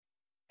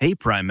Hey,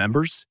 Prime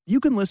members, you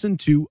can listen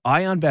to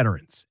Eye on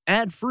Veterans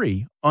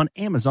ad-free on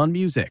Amazon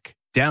Music.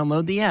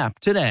 Download the app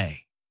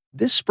today.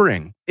 This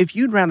spring, if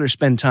you'd rather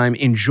spend time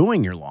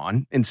enjoying your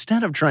lawn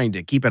instead of trying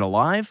to keep it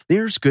alive,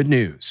 there's good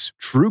news.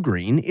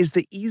 TruGreen is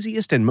the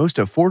easiest and most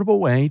affordable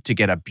way to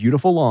get a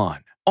beautiful lawn.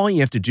 All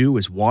you have to do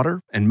is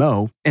water and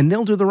mow, and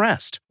they'll do the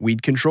rest.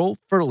 Weed control,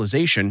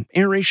 fertilization,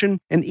 aeration,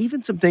 and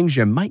even some things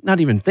you might not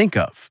even think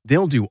of.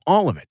 They'll do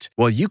all of it,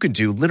 while you can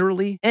do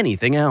literally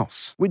anything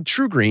else. With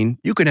TruGreen,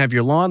 you can have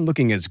your lawn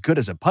looking as good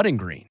as a putting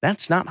green.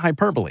 That's not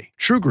hyperbole.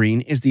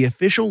 TruGreen is the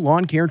official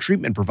lawn care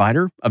treatment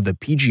provider of the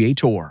PGA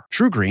Tour.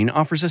 TruGreen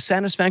offers a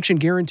satisfaction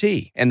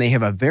guarantee, and they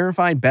have a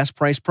verified best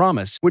price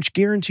promise, which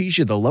guarantees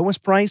you the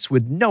lowest price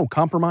with no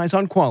compromise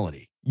on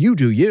quality. You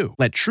do you.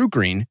 Let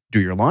TruGreen do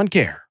your lawn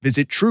care.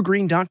 Visit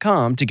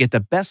TruGreen.com to get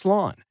the best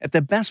lawn at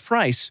the best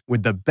price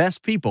with the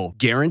best people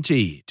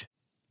guaranteed.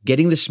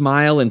 Getting the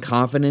smile and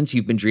confidence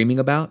you've been dreaming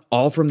about,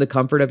 all from the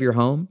comfort of your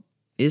home,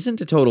 isn't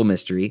a total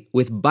mystery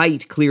with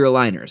Byte clear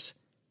aligners.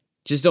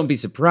 Just don't be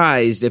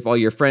surprised if all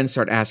your friends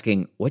start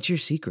asking, "What's your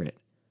secret?"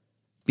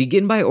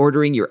 Begin by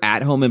ordering your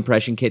at-home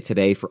impression kit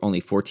today for only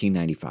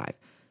 $14.95.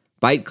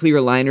 Byte clear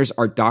aligners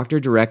are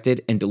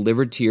doctor-directed and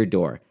delivered to your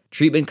door.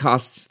 Treatment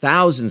costs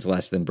thousands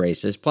less than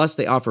braces, plus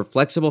they offer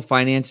flexible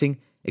financing,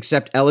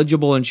 accept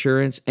eligible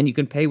insurance, and you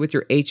can pay with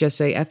your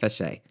HSA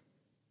FSA.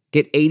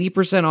 Get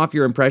 80% off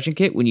your impression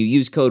kit when you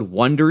use code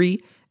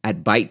WONDERY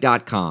at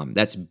Byte.com.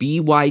 That's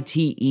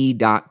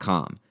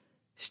BYTE.com.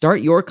 Start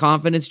your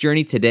confidence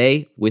journey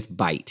today with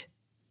Byte.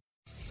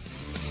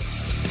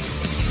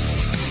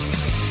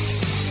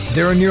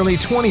 There are nearly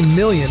 20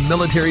 million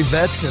military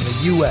vets in the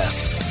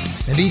U.S.,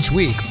 and each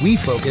week we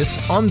focus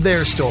on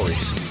their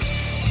stories.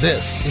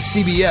 This is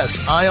CBS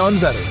Eye on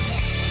Veterans.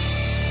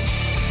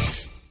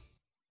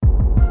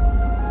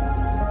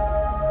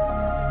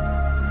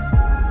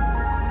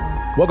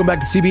 Welcome back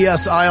to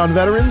CBS Eye on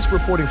Veterans,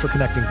 reporting for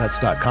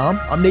ConnectingVets.com.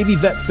 I'm Navy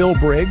vet Phil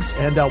Briggs,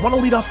 and I want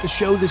to lead off the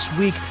show this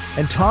week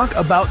and talk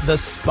about the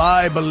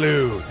spy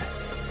balloon.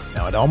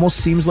 Now, it almost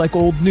seems like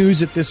old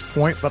news at this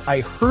point, but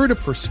I heard a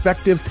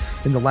perspective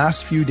in the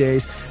last few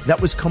days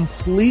that was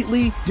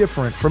completely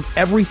different from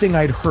everything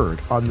I'd heard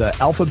on the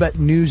Alphabet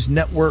News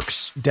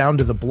networks, down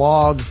to the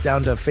blogs,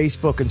 down to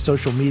Facebook and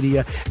social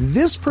media.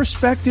 This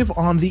perspective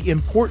on the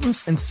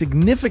importance and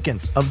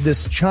significance of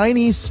this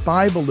Chinese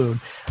spy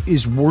balloon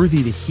is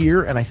worthy to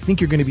hear, and I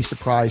think you're going to be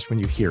surprised when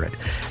you hear it.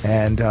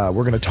 And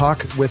we're going to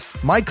talk with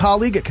my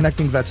colleague at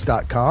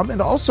ConnectingVets.com and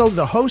also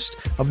the host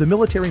of the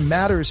Military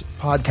Matters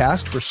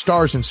podcast for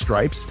Stars and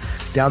Stripes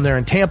down there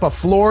in Tampa,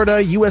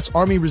 Florida, U.S.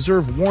 Army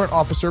Reserve warrant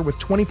officer with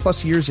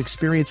 20-plus years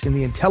experience in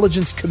the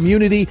intelligence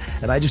community,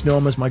 and I just know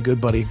him as my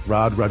good buddy,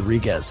 Rod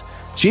Rodriguez.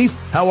 Chief,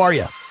 how are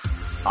you?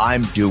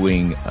 I'm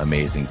doing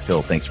amazing.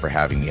 Phil, thanks for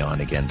having me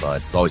on again,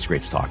 bud. It's always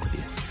great to talk with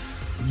you.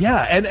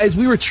 Yeah, and as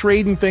we were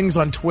trading things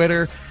on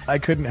Twitter, I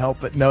couldn't help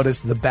but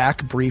notice the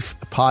Back Brief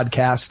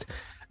podcast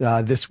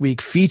this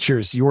week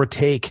features your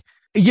take.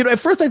 You know, at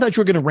first I thought you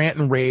were going to rant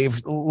and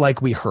rave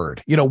like we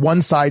heard. You know,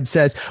 one side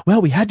says,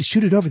 well, we had to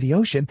shoot it over the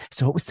ocean,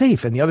 so it was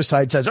safe. And the other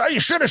side says, oh, you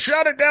should have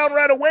shot it down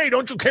right away.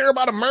 Don't you care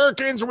about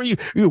Americans?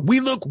 We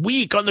look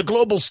weak on the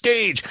global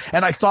stage.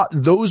 And I thought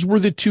those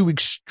were the two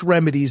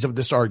extremities of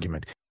this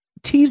argument.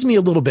 Tease me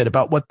a little bit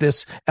about what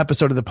this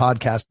episode of the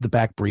podcast, The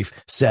Back Brief,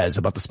 says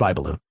about the spy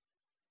balloon.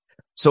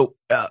 So,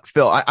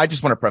 Phil, I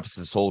just want to preface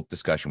this whole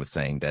discussion with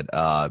saying that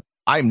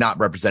I'm not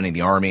representing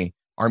the Army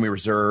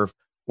Reserve,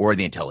 or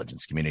the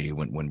intelligence community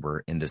when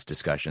we're in this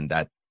discussion.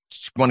 That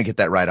just want to get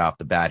that right off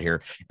the bat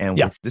here.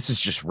 And this is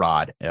just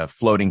Rod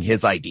floating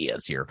his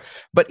ideas here.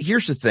 But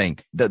here's the thing: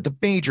 the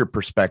major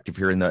perspective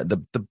here, and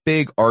the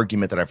big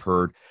argument that I've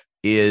heard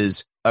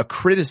is a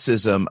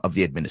criticism of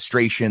the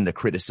administration, the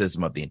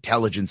criticism of the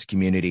intelligence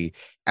community,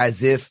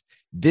 as if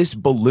this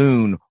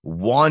balloon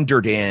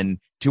wandered in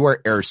to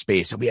our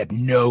airspace and we had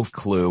no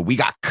clue. We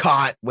got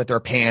caught with our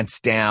pants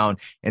down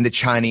and the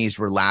Chinese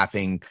were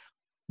laughing.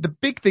 The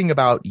big thing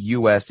about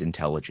U.S.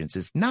 intelligence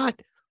is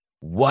not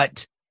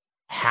what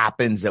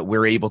happens that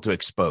we're able to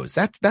expose.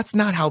 That's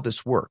not how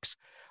this works.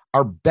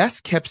 Our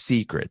best kept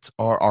secrets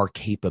are our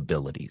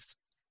capabilities.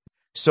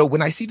 So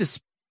when I see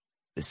this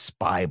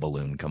spy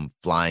balloon come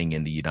flying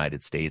in the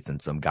United States and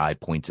some guy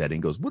points at it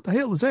and goes, what the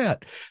hell is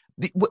that?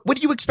 What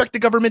do you expect the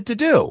government to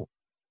do?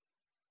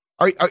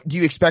 Do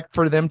you expect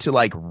for them to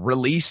like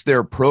release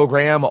their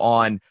program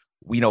on,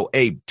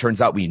 turns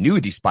out we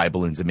knew these spy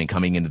balloons have been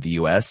coming into the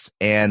U.S.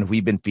 and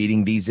we've been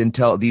feeding these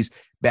balloons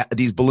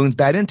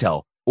bad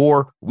intel,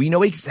 or we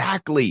know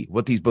exactly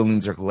what these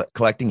balloons are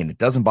collecting and it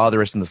doesn't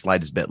bother us in the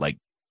slightest bit. Like,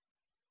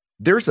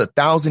 there's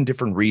 1,000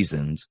 different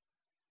reasons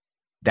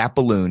that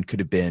balloon could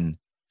have been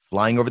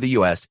flying over the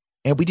U.S.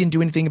 and we didn't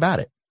do anything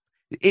about it.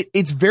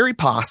 It's very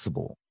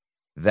possible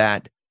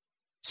that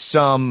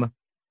some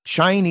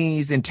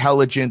Chinese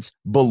intelligence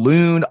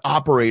balloon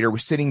operator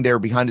was sitting there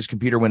behind his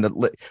computer when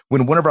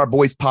one of our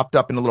boys popped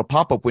up in a little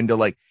pop-up window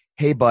like,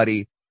 hey,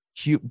 buddy,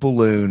 cute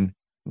balloon.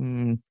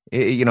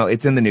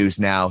 It's in the news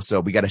now, so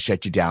we got to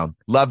shut you down.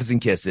 Loves and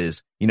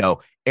kisses,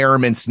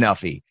 Airman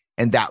Snuffy.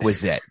 and that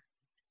was it.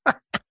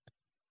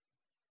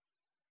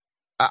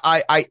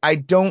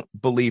 I don't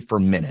believe for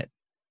a minute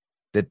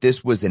that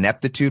this was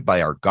ineptitude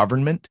by our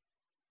government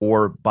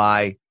or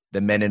by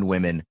the men and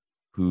women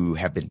who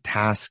have been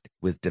tasked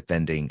with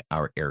defending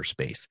our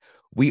airspace.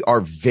 We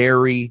are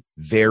very,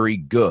 very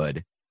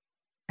good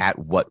at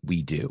what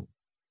we do.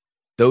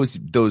 Those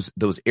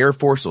Air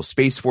Force, those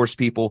Space Force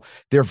people,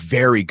 they're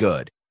very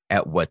good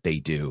at what they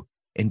do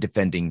in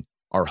defending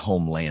our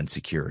homeland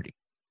security.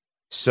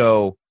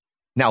 So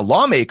now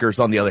lawmakers,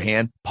 on the other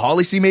hand,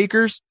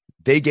 policymakers,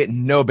 they get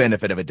no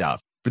benefit of a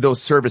doubt. For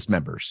those service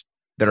members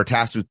that are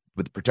tasked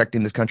with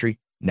protecting this country,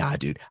 nah,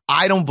 dude,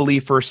 I don't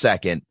believe for a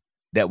second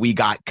that we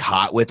got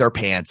caught with our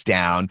pants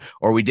down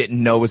or we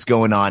didn't know what's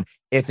going on.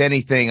 If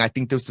anything, I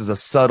think this is a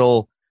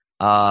subtle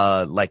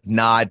like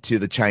nod to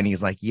the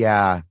Chinese, like,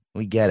 yeah,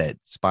 we get it.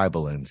 Spy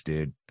balloons,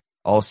 dude.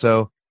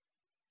 Also,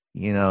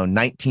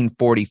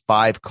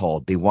 1945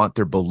 called. They want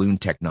their balloon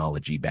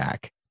technology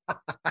back.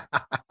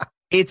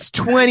 It's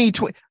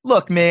 2020.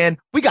 Look, man,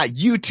 we got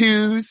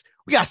U-2s.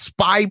 We got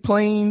spy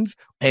planes.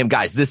 And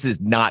guys, this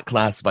is not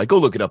classified. Go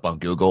look it up on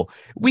Google.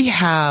 We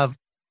have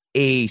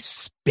a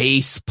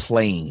space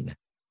plane,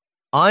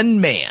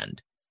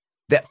 unmanned,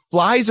 that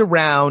flies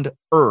around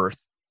Earth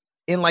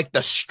in like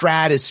the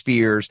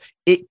stratospheres.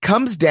 It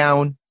comes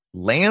down,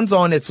 lands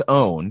on its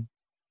own,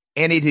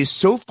 and it is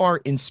so far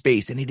in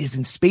space, and it is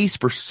in space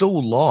for so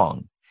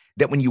long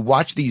that when you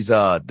watch these,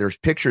 there's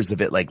pictures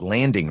of it like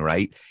landing,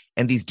 right?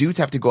 And these dudes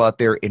have to go out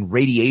there in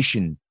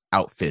radiation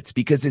outfits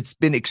because it's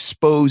been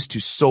exposed to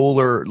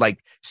solar,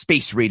 like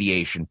space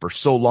radiation for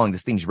so long.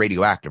 This thing's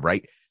radioactive,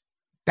 right?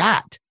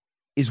 That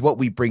is what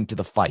we bring to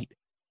the fight.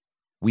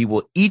 We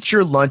will eat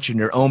your lunch in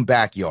your own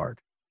backyard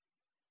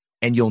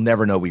and you'll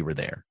never know we were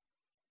there.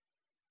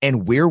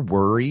 And we're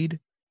worried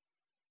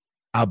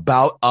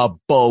about a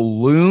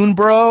balloon,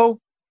 bro.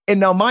 And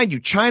now, mind you,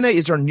 China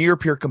is our near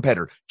peer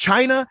competitor.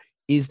 China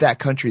is that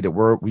country that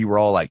we were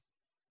all like,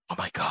 oh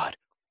my God,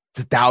 it's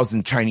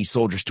 1,000 Chinese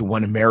soldiers to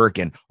one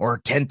American or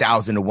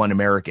 10,000 to one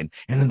American.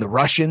 And then the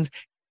Russians,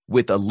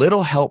 with a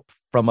little help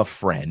from a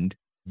friend,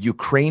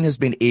 Ukraine has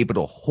been able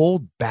to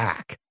hold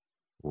back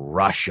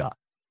Russia.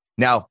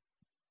 Now,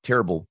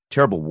 terrible,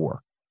 terrible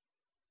war.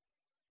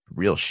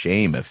 Real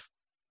shame if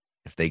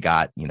they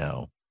got,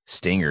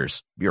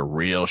 stingers. It'd be a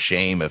real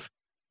shame if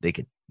they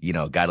could,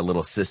 got a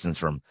little assistance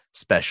from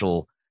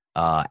special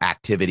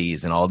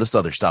activities and all this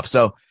other stuff.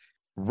 So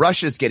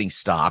Russia's getting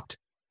stopped,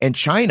 and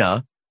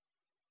China,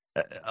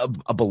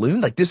 a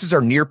balloon, like this is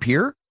our near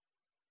peer.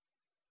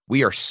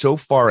 We are so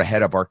far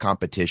ahead of our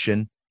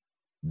competition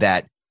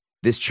that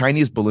this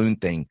Chinese balloon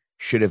thing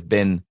should have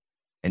been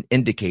an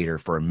indicator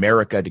for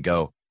America to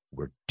go,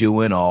 we're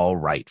doing all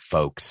right,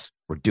 folks.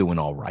 We're doing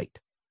all right.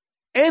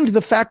 And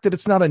the fact that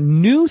it's not a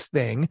new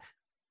thing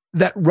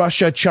that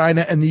Russia,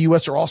 China, and the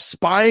U.S. are all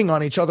spying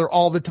on each other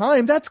all the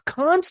time. That's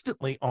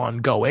constantly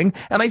ongoing.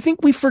 And I think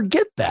we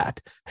forget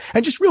that.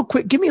 And just real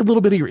quick, give me a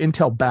little bit of your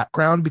intel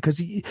background,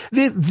 because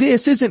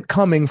this isn't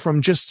coming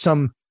from just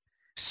some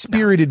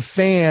spirited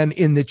fan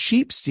in the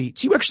cheap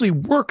seats. You actually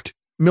worked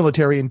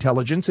military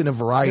intelligence in a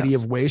variety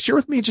of ways. Share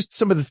with me just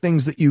some of the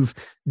things that you've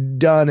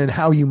done and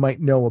how you might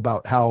know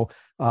about how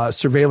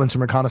surveillance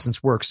and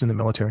reconnaissance works in the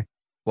military.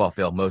 Well,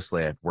 Phil,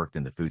 mostly I've worked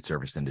in the food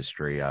service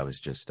industry. I was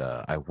just,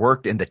 I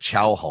worked in the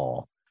chow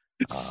hall.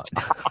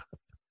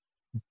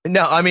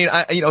 No, I mean,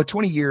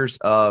 20 years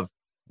of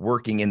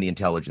working in the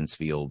intelligence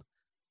field,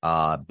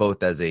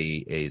 both as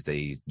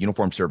a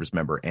uniformed service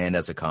member and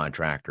as a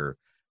contractor.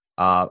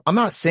 I'm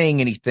not saying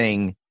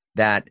anything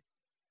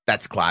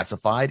that's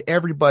classified.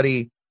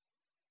 Everybody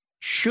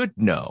should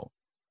know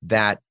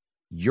that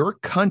your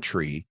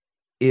country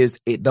is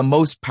the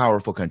most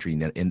powerful country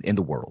in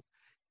the world.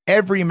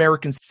 Every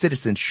American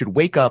citizen should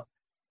wake up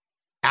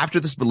after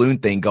this balloon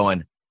thing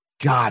going,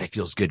 God, it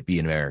feels good to be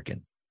an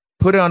American.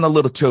 Put on a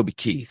little Toby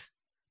Keith.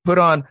 Put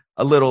on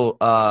a little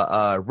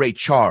Ray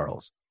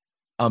Charles.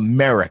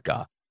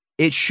 America.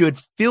 It should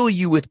fill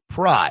you with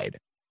pride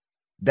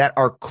that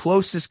our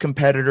closest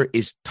competitor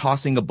is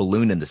tossing a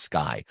balloon in the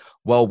sky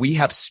while we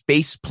have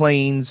space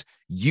planes,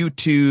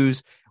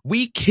 U-2s.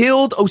 We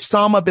killed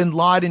Osama bin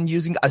Laden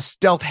using a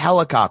stealth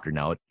helicopter.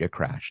 Now it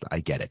crashed. I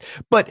get it.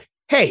 But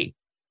hey,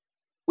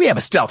 we have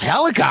a stealth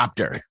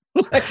helicopter.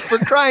 For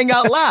crying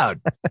out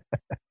loud.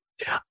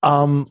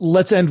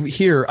 Let's end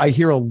here. I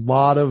hear a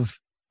lot of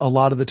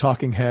the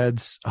talking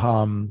heads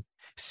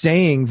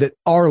saying that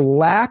our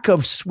lack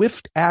of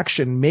swift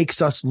action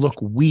makes us look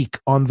weak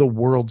on the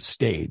world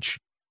stage.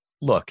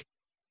 Look,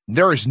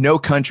 there is no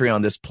country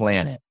on this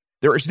planet.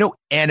 There is no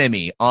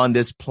enemy on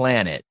this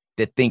planet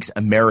that thinks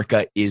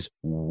America is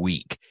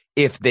weak.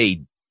 If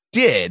they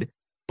did,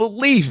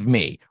 believe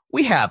me,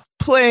 we have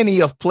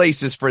plenty of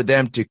places for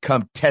them to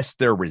come test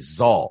their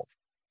resolve.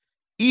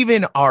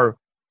 Even our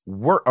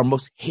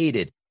most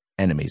hated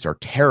enemies, our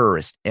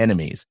terrorist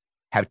enemies,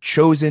 have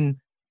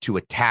chosen to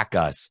attack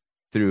us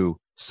through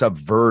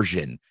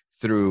subversion,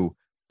 through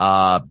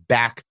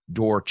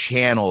backdoor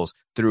channels,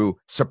 through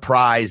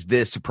surprise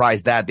this,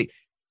 surprise that.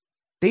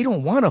 They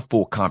don't want a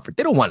full comfort.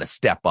 They don't want to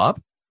step up.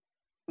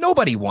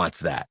 Nobody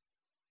wants that.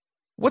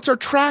 What's our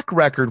track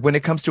record when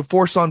it comes to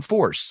force on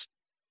force?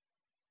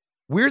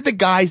 We're the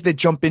guys that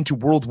jump into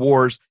world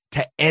wars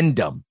to end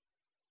them.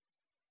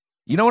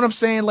 You know what I'm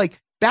saying?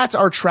 Like, that's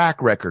our track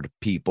record,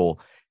 people.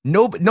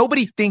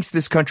 Nobody thinks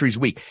this country's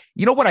weak.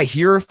 You know what I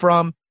hear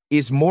from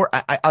is more,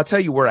 I'll tell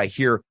you where I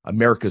hear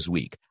America's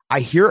weak.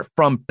 I hear it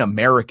from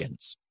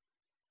Americans.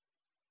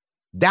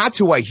 That's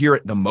who I hear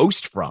it the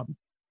most from.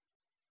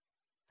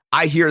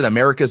 I hear that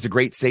America's the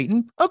great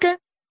Satan. Okay.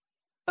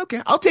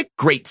 I'll take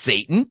great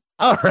Satan.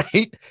 All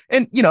right.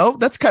 And,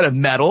 that's kind of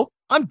metal.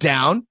 I'm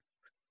down.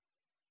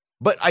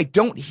 But I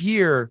don't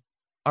hear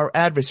our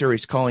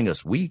adversaries calling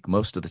us weak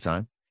most of the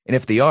time. And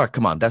if they are,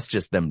 come on, that's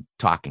just them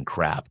talking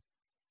crap.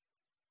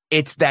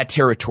 It's that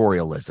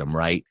territorialism,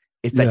 right?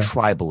 It's that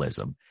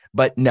tribalism.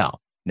 But no.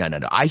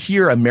 I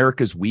hear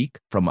America's weak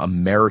from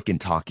American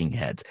talking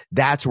heads.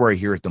 That's where I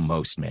hear it the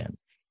most, man.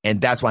 And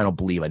that's why I don't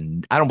believe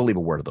a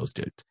word of those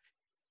dudes.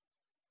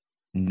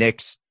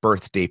 Next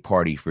birthday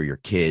party for your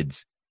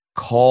kids,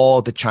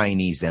 call the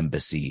Chinese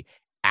embassy.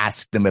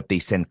 Ask them if they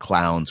send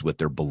clowns with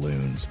their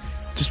balloons.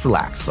 Just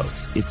relax,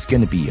 folks. It's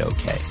going to be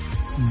okay.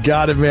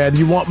 Got it, man.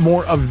 You want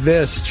more of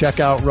this? Check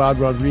out Rod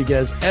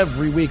Rodriguez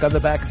every week on the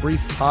Back Brief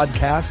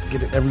podcast.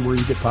 Get it everywhere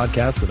you get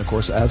podcasts. And, of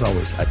course, as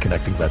always, at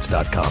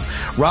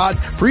connectingvets.com. Rod,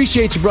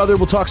 appreciate you, brother.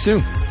 We'll talk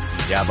soon.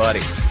 Yeah, buddy.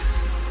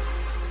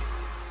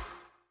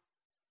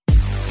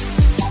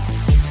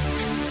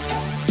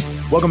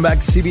 Welcome back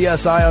to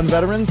CBS Eye on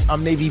Veterans.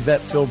 I'm Navy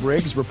vet Phil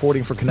Briggs,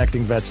 reporting for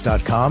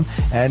connectingvets.com.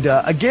 And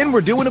again,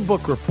 we're doing a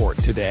book report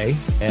today,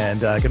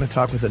 and going to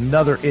talk with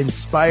another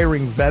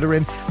inspiring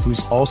veteran who's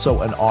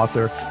also an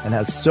author and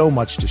has so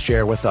much to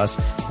share with us.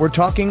 We're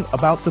talking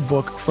about the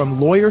book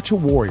From Lawyer to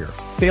Warrior,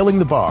 Failing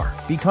the Bar,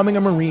 Becoming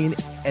a Marine,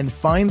 and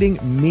Finding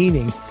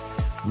Meaning.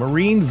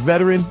 Marine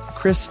veteran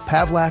Chris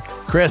Pavlak.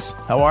 Chris,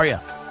 how are you?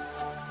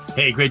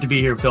 Hey, great to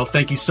be here, Phil.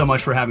 Thank you so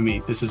much for having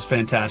me. This is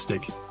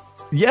fantastic.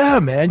 Yeah,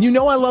 man.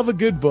 I love a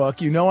good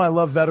book. I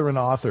love veteran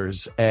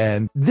authors.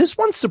 And this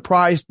one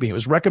surprised me. It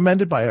was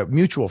recommended by a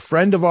mutual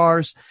friend of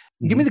ours.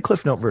 Give me the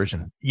Cliff Note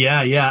version.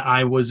 Yeah.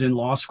 I was in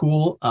law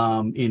school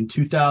in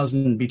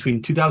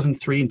between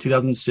 2003 and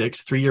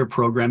 2006, 3-year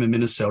program in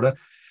Minnesota.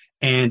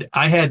 And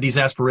I had these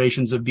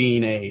aspirations of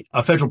being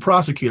a federal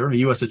prosecutor, a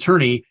U.S.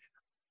 attorney,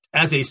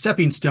 as a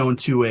stepping stone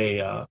to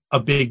a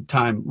big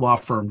time law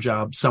firm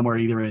job somewhere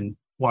either in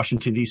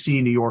Washington,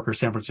 D.C., New York, or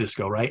San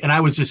Francisco, right? And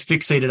I was just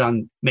fixated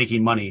on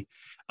making money.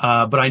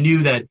 But I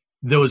knew that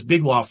those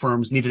big law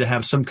firms needed to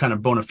have some kind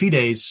of bona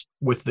fides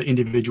with the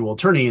individual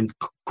attorney, and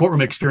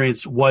courtroom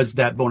experience was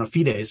that bona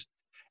fides.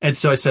 And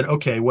so I said,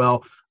 okay,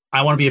 well,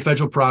 I want to be a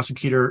federal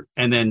prosecutor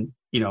and then,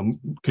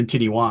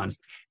 continue on.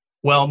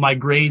 Well, my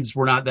grades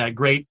were not that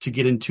great to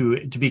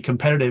be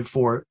competitive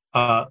for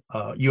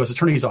U.S.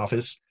 attorney's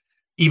office,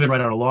 even right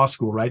out of law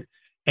school, right?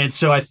 And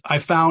so I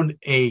found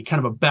a kind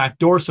of a back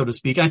door, so to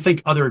speak. And I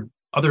think other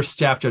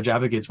staff judge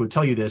advocates would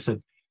tell you this, that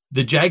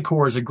the JAG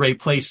Corps is a great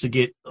place to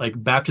get like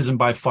baptism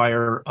by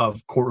fire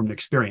of courtroom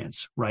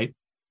experience, right?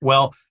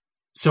 Well,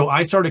 so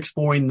I started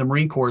exploring the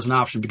Marine Corps as an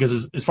option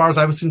because as far as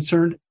I was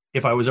concerned,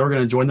 if I was ever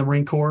going to join the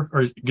Marine Corps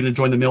or going to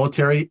join the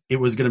military, it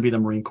was going to be the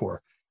Marine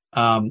Corps.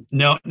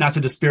 No, not to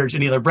disparage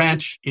any other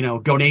branch,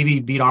 go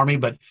Navy, beat Army,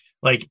 but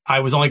like I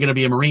was only going to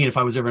be a Marine if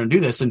I was ever going to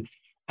do this. And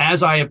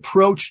as I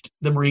approached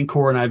the Marine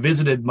Corps and I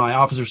visited my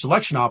officer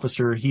selection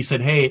officer, he said,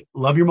 hey,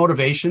 love your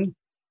motivation,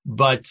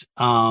 but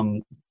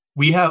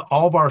we have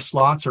all of our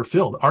slots are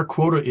filled. Our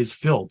quota is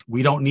filled.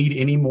 We don't need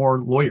any more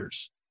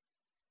lawyers.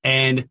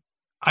 And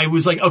I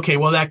was like, okay,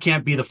 well, that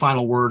can't be the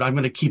final word. I'm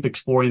going to keep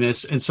exploring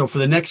this. And so for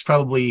the next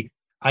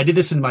I did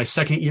this in my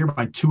second year,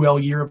 my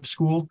 2L year of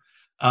school.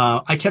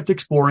 I kept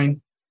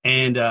exploring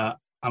and I'm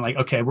like,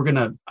 okay, I'm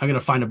going to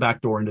find a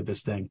back door into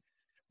this thing.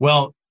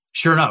 Well,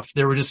 sure enough,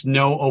 there were just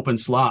no open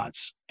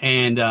slots.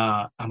 And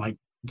I'm like,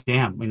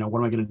 damn, what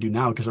am I going to do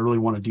now? Because I really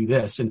want to do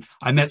this. And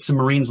I met some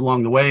Marines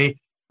along the way,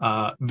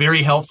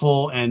 very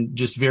helpful and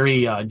just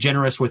very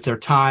generous with their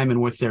time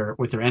and with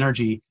their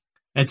energy.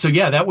 And so,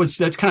 yeah,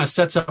 that's kind of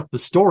sets up the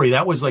story.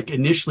 That was like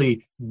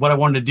initially what I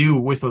wanted to do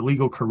with a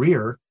legal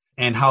career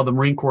and how the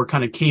Marine Corps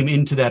kind of came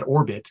into that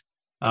orbit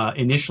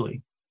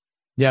initially.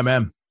 Yeah,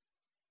 man.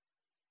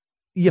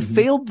 You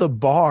failed the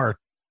bar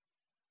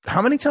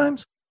how many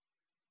times?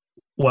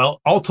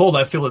 Well, all told,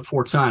 I failed it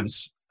 4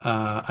 times.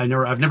 I've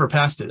never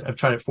passed it. I've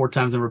tried it 4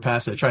 times, never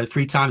passed it. I tried it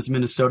 3 times in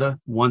Minnesota,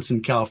 once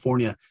in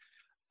California.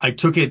 I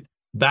took it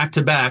back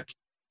to back,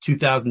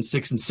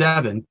 2006 and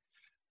 2007.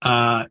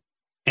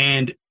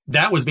 And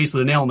that was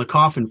basically the nail in the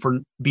coffin for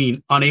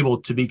being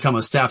unable to become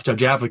a staff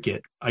judge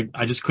advocate.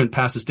 I just couldn't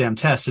pass this damn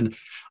test. And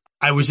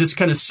I was just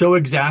kind of so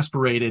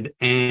exasperated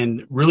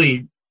and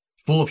really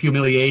full of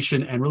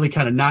humiliation and really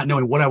kind of not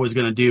knowing what I was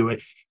going to do.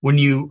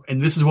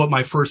 And this is what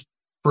my first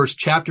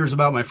chapter is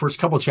about. My first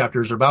couple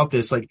chapters are about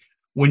this. Like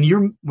when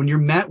you're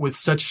met with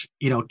such,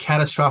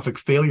 catastrophic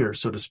failure,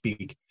 so to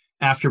speak,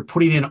 after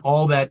putting in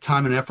all that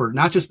time and effort,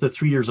 not just the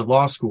 3 years of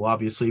law school,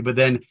 obviously, but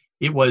then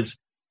it was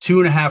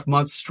 2.5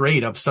 months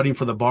straight of studying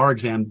for the bar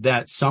exam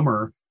that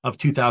summer of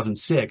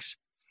 2006.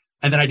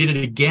 And then I did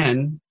it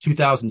again,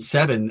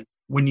 2007.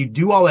 When you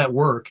do all that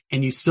work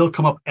and you still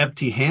come up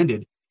empty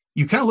handed,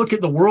 you kind of look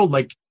at the world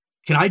like,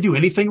 can I do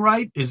anything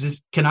right?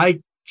 Can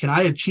I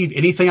achieve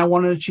anything I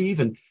want to achieve?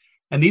 And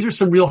these are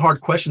some real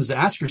hard questions to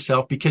ask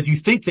yourself, because you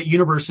think that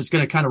universe is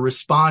going to kind of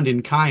respond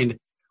in kind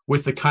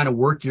with the kind of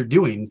work you're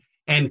doing.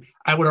 And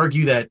I would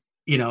argue that,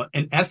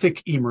 an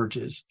ethic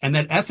emerges, and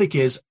that ethic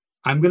is,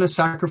 I'm going to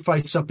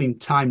sacrifice something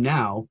time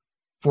now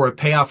for a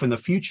payoff in the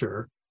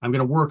future. I'm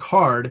going to work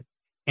hard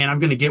and I'm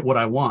going to get what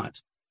I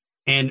want.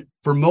 And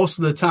for most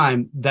of the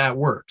time that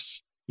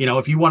works.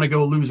 If you want to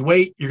go lose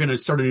weight, you're going to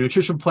start a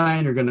nutrition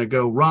plan, you're going to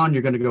go run,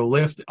 you're going to go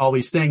lift, all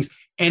these things.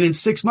 And in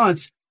 6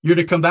 months, you're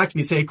going to come back to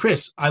me and say, hey,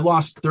 Chris, I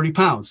lost 30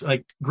 pounds.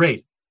 Like,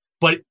 great.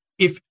 But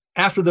if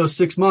after those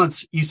 6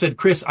 months, you said,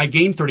 Chris, I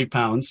gained 30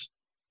 pounds,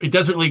 it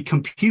doesn't really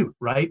compute,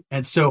 right?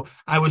 And so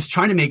I was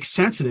trying to make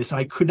sense of this.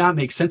 I could not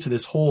make sense of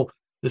this whole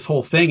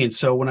thing. And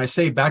so when I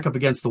say back up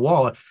against the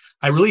wall,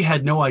 I really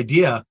had no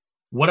idea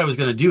what I was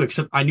going to do,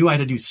 except I knew I had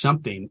to do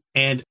something.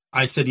 And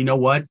I said, you know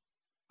what?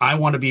 I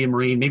want to be a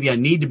Marine. Maybe I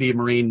need to be a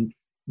Marine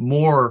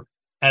more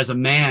as a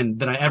man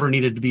than I ever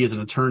needed to be as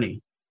an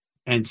attorney.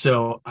 And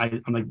so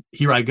I'm like,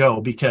 here I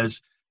go,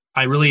 because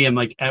I really am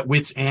like at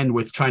wit's end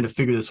with trying to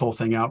figure this whole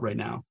thing out right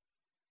now.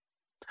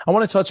 I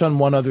want to touch on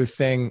one other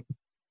thing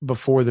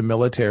before the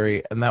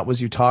military, and that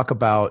was, you talk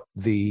about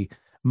the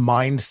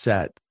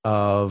mindset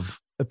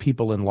of the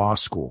people in law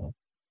school,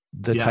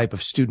 the type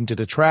of student it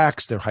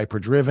attracts. They're hyper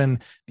driven,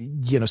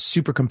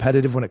 super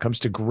competitive when it comes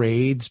to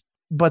grades,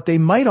 but they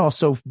might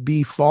also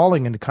be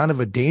falling into kind of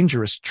a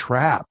dangerous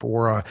trap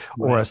or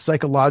a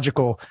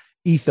psychological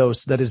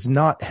ethos that is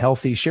not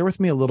healthy. Share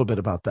with me a little bit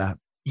about that.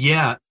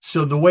 Yeah.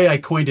 So the way I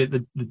coined it,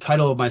 the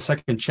title of my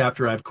second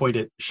chapter, I've coined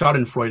it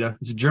Schadenfreude.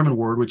 It's a German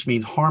word, which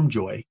means harm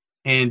joy.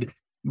 And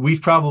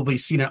we've probably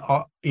seen it,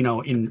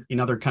 in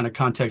other kind of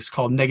contexts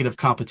called negative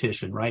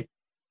competition, right?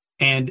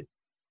 And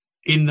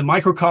in the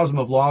microcosm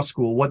of law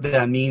school, what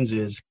that means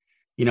is,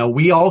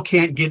 we all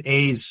can't get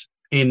A's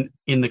in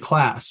the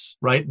class,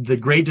 right? The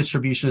grade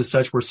distribution is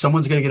such where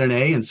someone's going to get an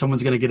A and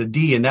someone's going to get a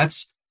D, and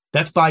that's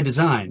by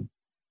design.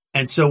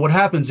 And so what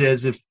happens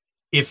is if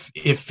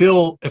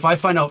I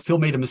find out Phil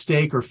made a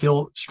mistake or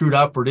Phil screwed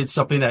up or did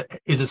something that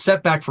is a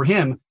setback for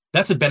him,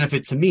 that's a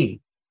benefit to me.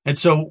 And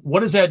so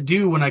what does that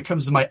do when it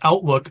comes to my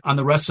outlook on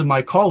the rest of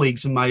my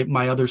colleagues and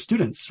my other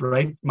students,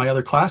 right? My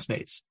other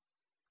classmates?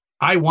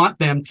 I want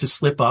them to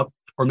slip up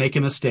or make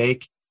a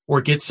mistake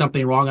or get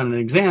something wrong on an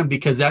exam,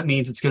 because that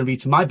means it's going to be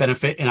to my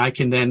benefit and I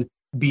can then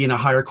be in a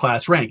higher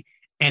class rank.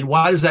 And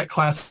why does that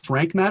class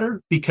rank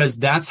matter? Because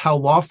that's how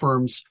law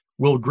firms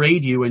will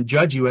grade you and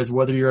judge you as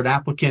whether you're an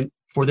applicant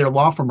for their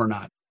law firm or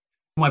not.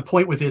 My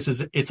point with this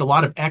is it's a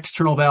lot of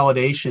external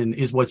validation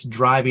is what's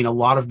driving a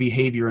lot of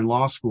behavior in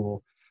law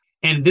school.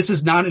 And this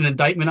is not an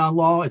indictment on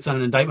law. It's not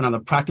an indictment on the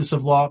practice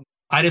of law.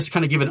 I just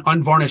kind of give an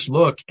unvarnished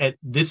look at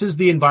this is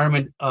the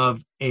environment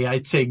of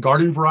I'd say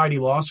garden variety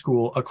law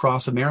school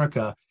across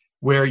America,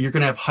 where you're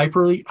going to have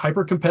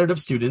hyper competitive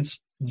students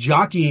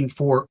jockeying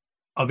for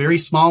a very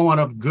small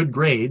amount of good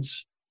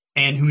grades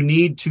and who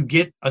need to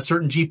get a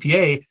certain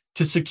GPA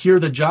to secure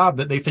the job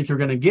that they think you're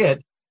going to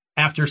get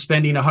after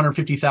spending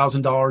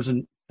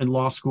 $150,000 in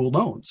law school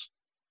loans.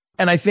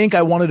 And I think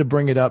I wanted to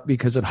bring it up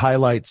because it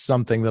highlights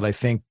something that I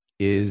think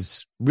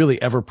is really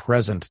ever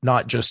present,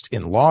 not just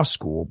in law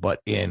school,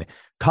 but in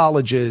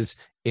colleges,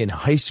 in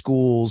high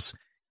schools,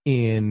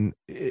 in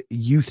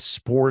youth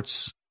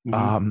sports,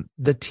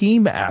 the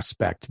team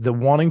aspect, the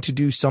wanting to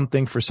do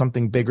something for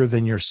something bigger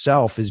than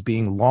yourself is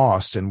being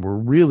lost. And we're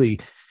really,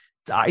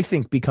 I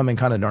think, becoming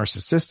kind of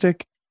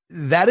narcissistic.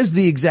 That is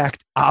the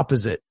exact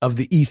opposite of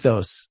the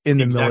ethos in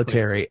the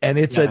military. And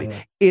it's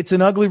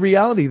an ugly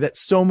reality that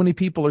so many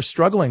people are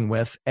struggling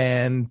with.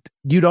 And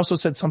you'd also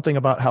said something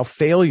about how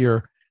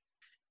failure,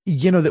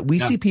 that we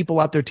see people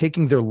out there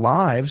taking their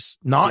lives,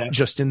 not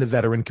just in the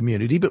veteran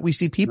community, but we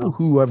see people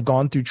who have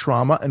gone through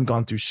trauma and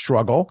gone through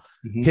struggle,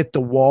 hit the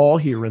wall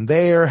here and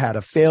there, had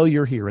a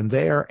failure here and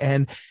there,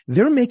 and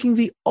they're making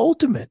the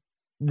ultimate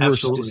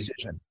worst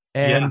decision.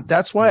 And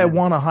that's why I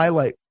want to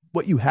highlight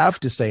what you have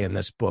to say in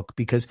this book,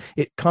 because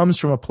it comes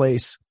from a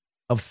place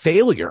of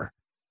failure.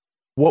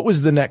 What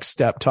was the next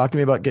step? Talk to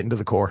me about getting to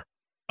the core.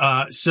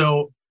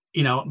 So,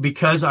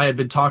 because I had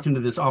been talking to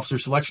this officer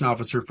selection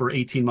officer for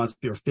 18 months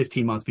or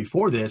 15 months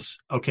before this,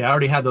 okay, I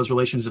already had those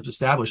relationships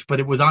established,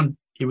 but it was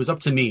up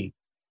to me.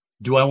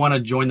 Do I want to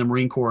join the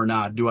Marine Corps or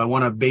not? Do I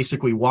want to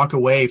basically walk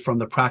away from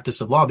the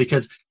practice of law?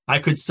 Because I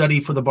could study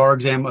for the bar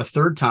exam a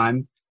third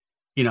time,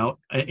 in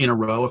a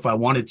row if I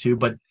wanted to,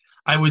 but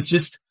I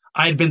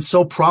had been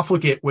so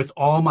profligate with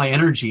all my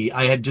energy.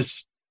 I had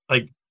just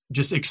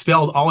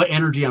expelled all the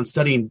energy on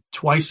studying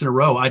twice in a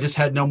row. I just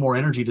had no more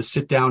energy to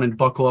sit down and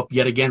buckle up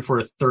yet again for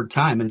a third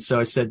time. And so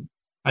I said,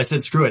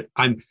 screw it.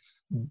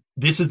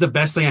 This is the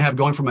best thing I have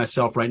going for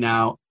myself right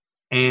now.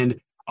 And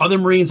other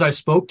Marines I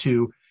spoke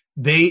to,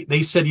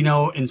 they said,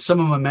 and some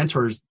of my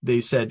mentors,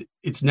 they said,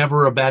 it's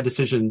never a bad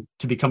decision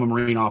to become a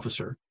Marine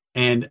officer.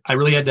 And I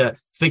really had to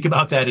think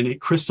about that, and it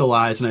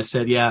crystallized. And I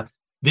said,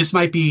 this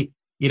might be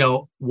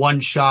one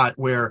shot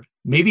where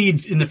maybe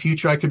in the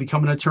future I could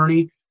become an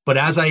attorney. But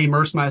as I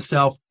immersed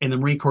myself in the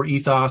Marine Corps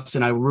ethos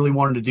and I really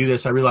wanted to do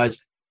this, I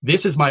realized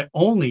this is my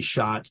only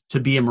shot to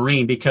be a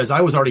Marine, because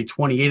I was already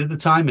 28 at the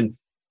time. And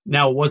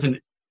now it wasn't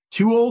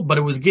too old, but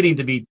it was getting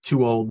to be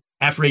too old.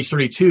 After age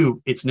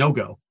 32, it's no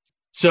go.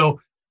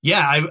 So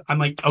yeah, I'm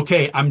like,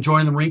 okay, I'm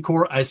joining the Marine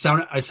Corps. I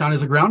signed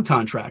as a ground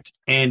contract,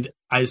 and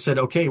I said,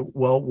 okay,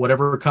 well,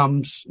 whatever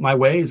comes my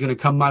way is going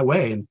to come my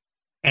way.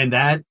 And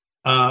that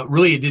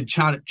really did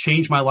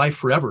change my life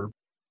forever.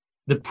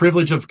 The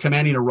privilege of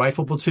commanding a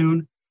rifle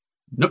platoon.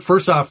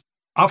 First off,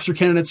 officer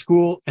candidate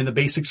school and the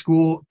basic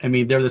school, I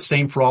mean, they're the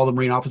same for all the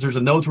Marine officers,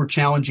 and those were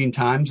challenging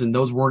times and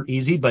those weren't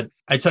easy. But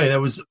I tell you,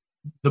 that was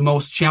the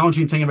most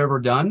challenging thing I've ever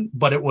done,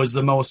 but it was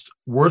the most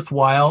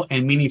worthwhile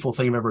and meaningful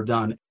thing I've ever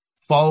done.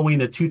 Following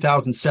the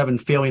 2007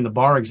 failing the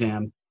bar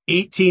exam,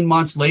 18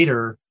 months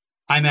later,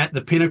 I'm at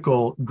the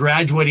pinnacle,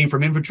 graduating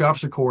from infantry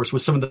officer course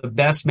with some of the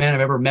best men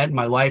I've ever met in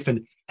my life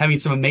and having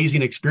some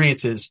amazing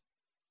experiences.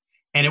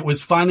 And it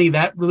was finally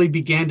that really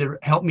began to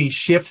help me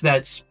shift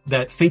that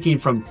thinking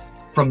from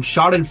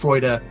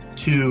Schadenfreude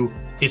to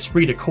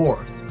esprit de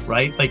corps,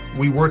 right? Like,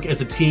 we work as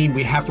a team.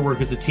 We have to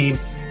work as a team.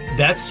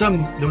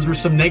 Those were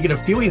some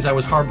negative feelings I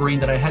was harboring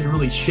that I had to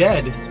really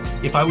shed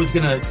if I was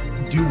going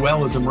to do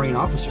well as a Marine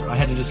officer. I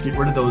had to just get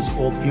rid of those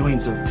old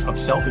feelings of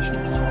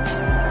selfishness.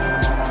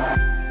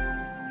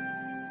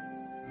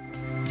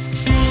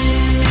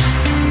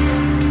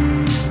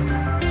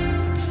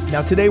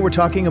 Now, today we're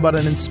talking about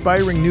an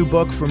inspiring new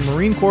book from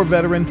Marine Corps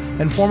veteran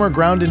and former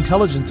ground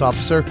intelligence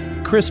officer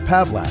Chris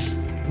Pavlak.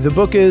 The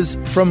book is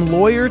From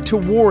Lawyer to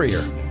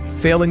Warrior: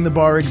 Failing the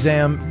Bar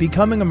Exam,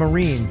 Becoming a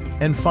Marine,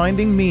 and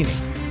Finding Meaning.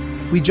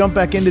 We jump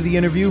back into the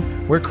interview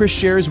where Chris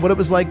shares what it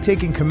was like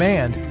taking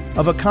command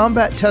of a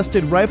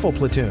combat-tested rifle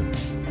platoon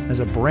as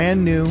a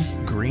brand new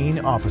green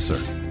officer.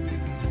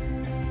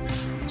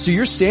 So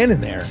you're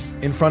standing there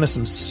in front of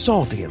some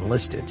salty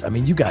enlisteds. I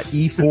mean, you got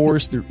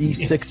E4s through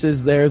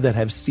E6s there that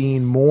have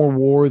seen more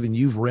war than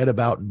you've read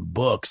about in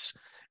books.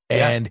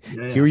 And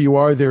here you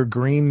are, their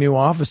green new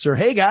officer.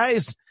 Hey,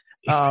 guys,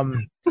 tell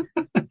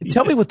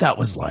me what that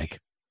was like.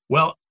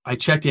 Well, I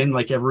checked in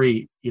like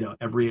every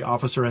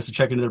officer has to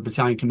check into their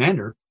battalion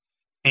commander.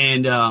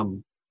 And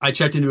I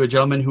checked into a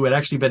gentleman who had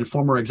actually been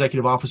former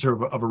executive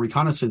officer of a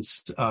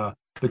reconnaissance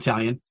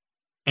battalion.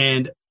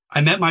 And I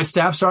met my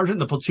staff sergeant,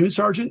 the platoon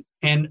sergeant.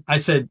 And I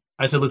said,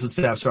 listen,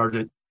 staff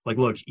sergeant, like,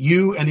 look,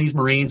 you and these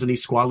Marines and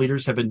these squad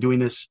leaders have been doing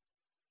this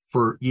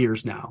for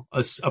years now.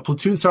 A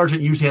platoon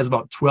sergeant usually has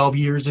about 12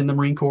 years in the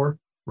Marine Corps,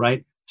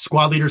 right?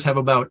 Squad leaders have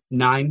about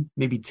 9,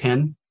 maybe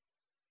 10.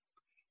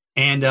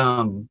 And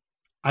I'm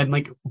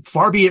like,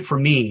 far be it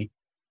from me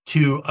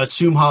to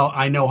assume how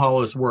I know how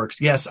all this works.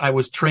 Yes, I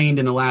was trained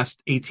in the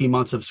last 18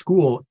 months of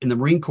school in the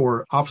Marine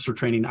Corps officer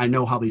training. I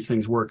know how these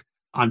things work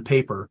on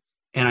paper,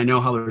 and I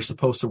know how they're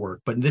supposed to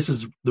work. But this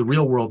is the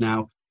real world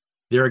now.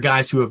 There are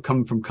guys who have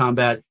come from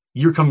combat.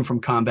 You're coming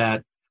from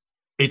combat.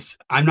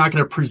 I'm not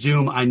going to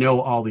presume I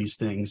know all these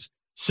things.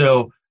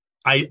 So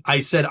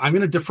I said, I'm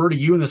going to defer to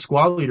you and the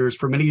squad leaders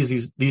for many of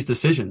these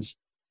decisions.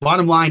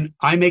 Bottom line,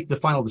 I make the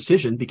final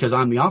decision because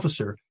I'm the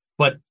officer,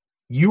 but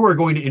you are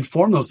going to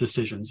inform those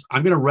decisions.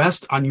 I'm going to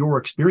rest on your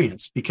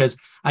experience because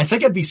I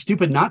think I'd be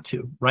stupid not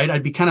to, right?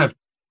 I'd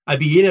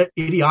be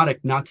idiotic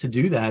not to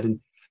do that. And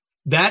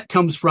that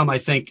comes from, I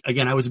think,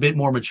 again, I was a bit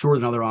more mature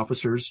than other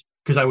officers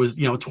because I was,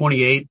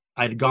 28.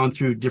 I'd gone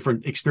through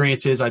different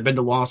experiences. I'd been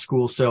to law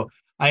school. So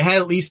I had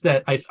at least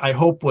that I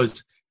hope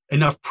was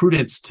enough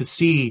prudence to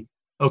see,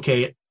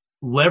 okay,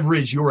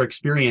 leverage your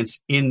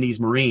experience in these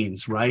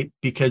Marines, right?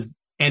 Because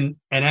And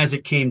as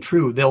it came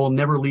true, they will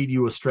never lead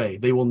you astray.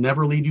 They will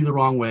never lead you the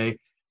wrong way.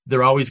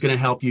 They're always going to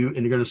help you and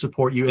they're going to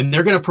support you and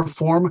they're going to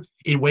perform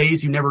in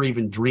ways you never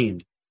even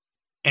dreamed.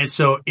 And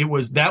so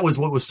that was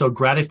what was so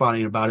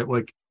gratifying about it.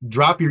 Like,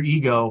 drop your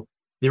ego.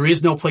 There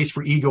is no place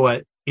for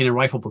ego in a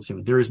rifle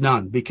platoon. There is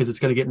none, because it's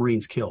going to get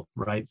Marines killed,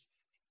 right?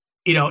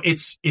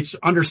 It's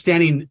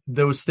understanding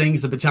those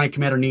things the battalion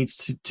commander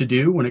needs to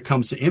do when it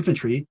comes to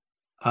infantry.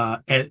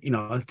 For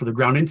the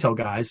ground intel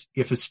guys,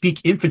 you have to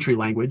speak infantry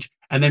language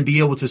and then be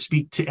able to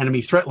speak to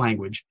enemy threat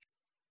language.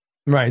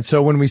 Right.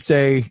 So when we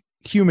say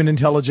human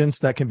intelligence,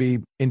 that can be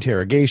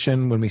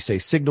interrogation. When we say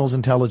signals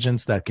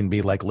intelligence, that can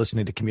be like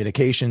listening to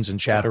communications and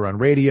chatter on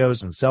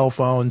radios and cell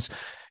phones.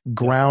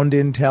 Ground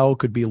intel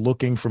could be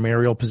looking from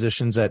aerial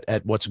positions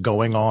at what's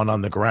going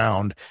on the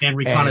ground. And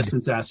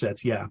reconnaissance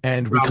assets. Yeah.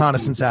 And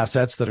reconnaissance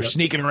assets that are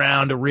sneaking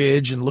around a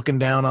ridge and looking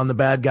down on the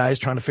bad guys,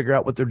 trying to figure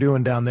out what they're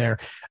doing down there.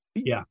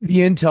 Yeah. The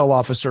intel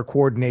officer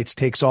coordinates,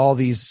 takes all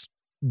these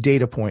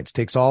data points,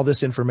 takes all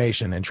this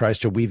information and tries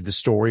to weave the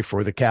story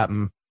for the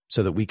captain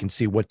so that we can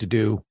see what to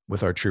do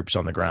with our troops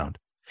on the ground.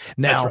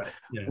 Now,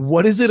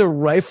 What is it a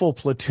rifle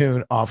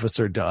platoon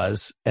officer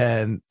does,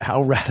 and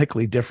how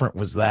radically different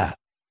was that?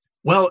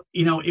 Well,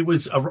 it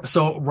was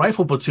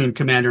rifle platoon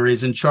commander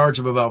is in charge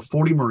of about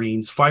 40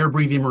 Marines, fire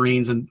breathing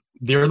Marines, and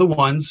they're the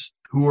ones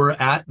who are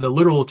at the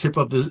literal tip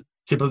of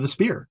the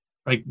spear.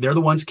 Like, they're the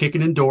ones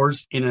kicking in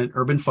doors in an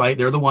urban fight.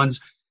 They're the ones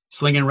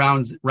slinging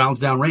rounds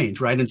down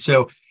range. Right.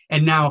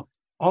 And now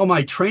all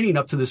my training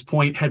up to this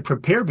point had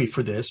prepared me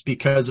for this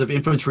because of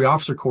infantry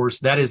officer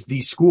course. That is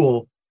the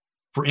school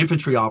for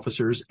infantry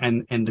officers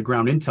and the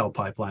ground intel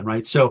pipeline.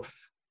 Right. So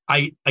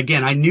I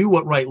knew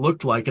what right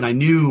looked like, and I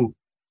knew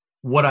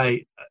what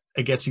I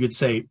guess you could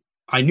say,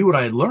 I knew what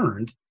I had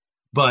learned,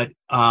 but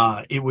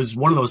it was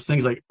one of those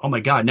things like, oh my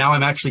God, now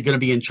I'm actually going to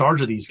be in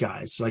charge of these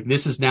guys. Like,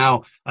 this is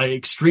now an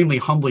extremely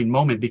humbling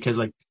moment, because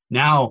like,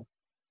 now,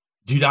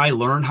 did I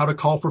learn how to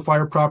call for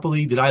fire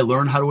properly? Did I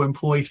learn how to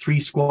employ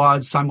 3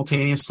 squads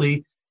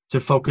simultaneously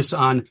to focus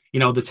on,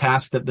 the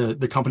task that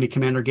the company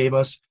commander gave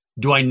us?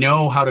 Do I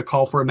know how to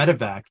call for a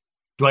medevac?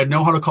 Do I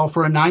know how to call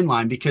for a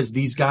 9-line? Because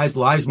these guys'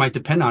 lives might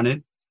depend on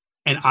it.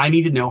 And I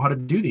need to know how to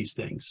do these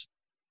things.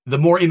 The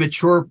more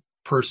immature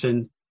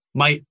person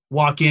might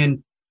walk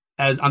in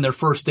as on their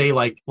first day,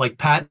 like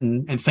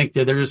Patton, and think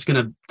that they're just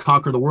going to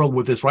conquer the world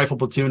with this rifle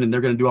platoon and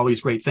they're going to do all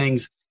these great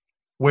things.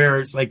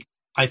 Where it's like,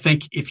 I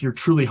think if you're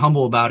truly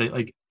humble about it,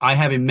 like, I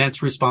have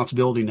immense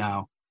responsibility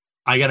now.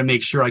 I got to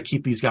make sure I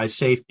keep these guys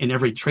safe in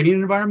every training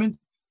environment.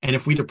 And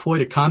if we deploy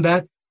to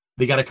combat,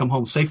 they got to come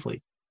home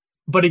safely.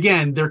 But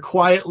again, they're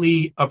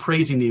quietly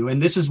appraising you.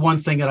 And this is one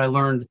thing that I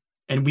learned,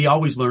 and we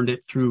always learned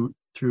it through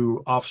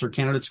officer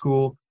candidate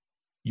school.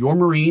 Your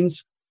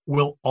Marines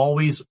will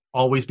always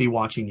be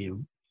watching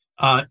you.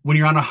 When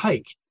you're on a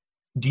hike,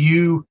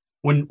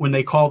 when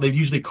they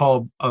usually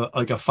call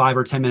like a 5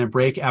 or 10 minute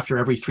break after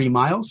every 3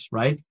 miles,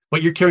 right?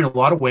 But you're carrying a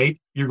lot of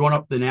weight. You're going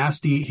up the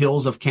nasty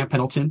hills of Camp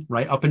Pendleton,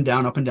 right? Up and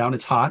down.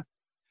 It's hot.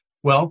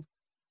 Well,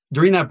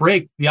 during that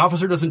break, the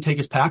officer doesn't take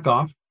his pack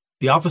off.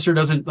 The officer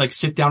doesn't like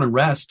sit down and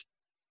rest.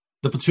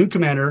 The platoon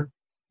commander,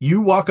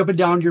 you walk up and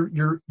down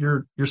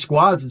your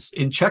squads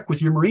and check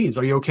with your Marines.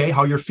 Are you okay?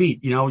 How are your feet?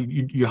 You're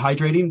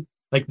hydrating.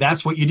 Like,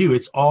 that's what you do.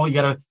 It's all, you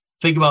got to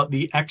think about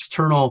the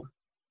external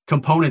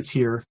components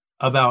here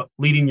about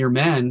leading your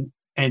men.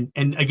 And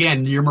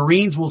again, your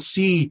Marines will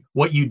see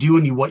what you do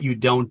and what you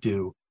don't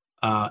do.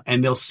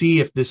 And they'll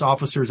see if this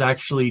officer is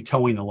actually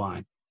towing the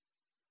line.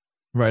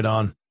 Right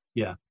on.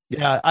 Yeah.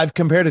 Yeah. I've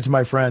compared it to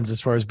my friends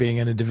as far as being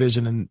in a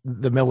division in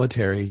the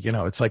military.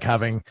 It's like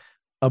having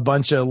a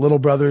bunch of little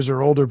brothers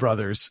or older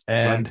brothers.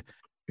 And,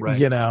 right.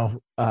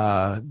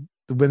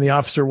 When the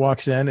officer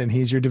walks in and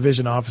he's your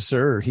division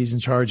officer, or he's in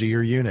charge of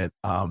your unit,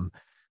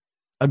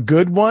 a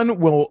good one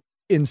will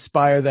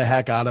inspire the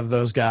heck out of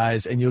those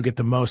guys, and you'll get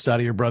the most out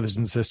of your brothers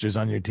and sisters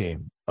on your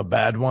team. A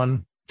bad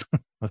one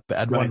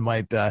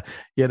might,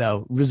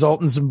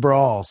 result in some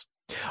brawls.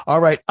 All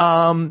right.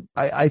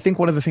 I think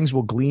one of the things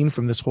we'll glean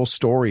from this whole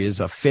story is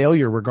a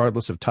failure,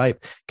 regardless of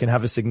type, can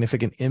have a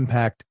significant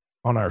impact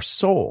on our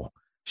soul.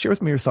 Share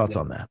with me your thoughts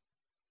on that.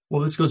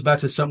 Well, this goes back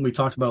to something we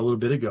talked about a little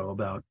bit ago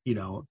about,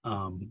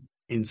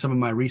 in some of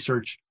my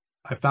research,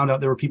 I found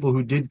out there were people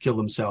who did kill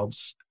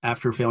themselves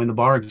after failing the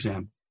bar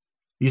exam.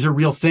 These are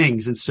real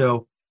things. And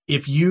so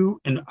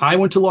I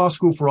went to law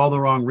school for all the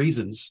wrong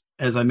reasons,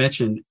 as I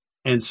mentioned.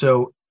 And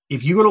so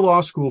if you go to law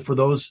school for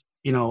those,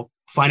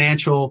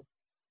 financial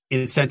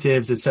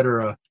incentives, et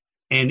cetera,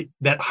 and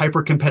that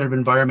hyper competitive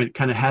environment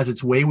kind of has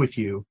its way with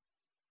you,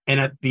 and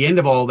at the end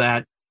of all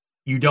that,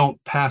 you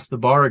don't pass the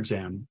bar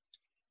exam,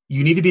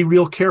 you need to be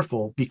real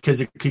careful, because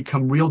it could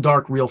come real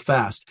dark real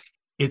fast.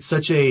 It's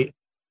such a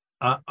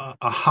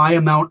high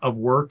amount of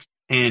work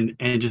and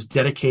just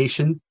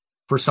dedication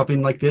for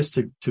something like this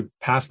to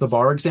pass the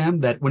bar exam,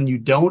 that when you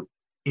don't,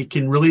 it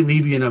can really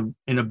leave you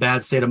in a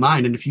bad state of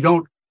mind. And if you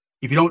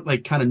don't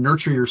like kind of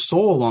nurture your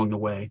soul along the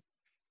way,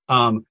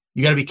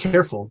 you got to be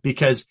careful,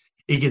 because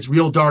it gets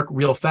real dark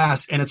real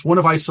fast. And it's one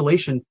of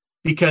isolation,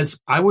 because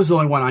I was the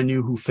only one I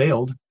knew who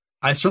failed.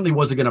 I certainly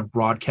wasn't going to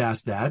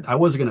broadcast that. I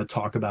wasn't going to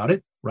talk about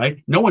it,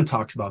 right? No one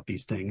talks about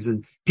these things.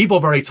 And people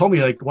have already told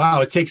me, like, wow,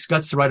 it takes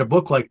guts to write a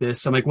book like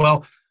this. I'm like,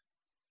 well,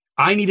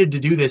 I needed to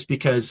do this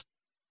because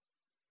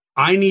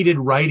I needed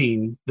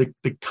writing. The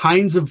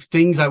kinds of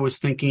things I was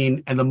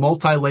thinking and the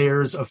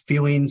multi-layers of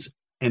feelings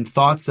and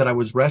thoughts that I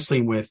was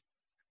wrestling with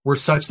were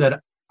such that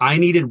I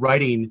needed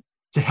writing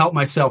to help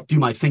myself do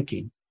my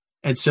thinking.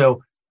 And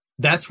so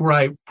that's where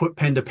I put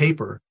pen to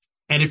paper.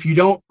 And if you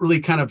don't really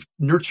kind of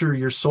nurture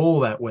your soul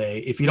that way,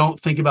 if you don't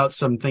think about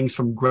some things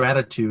from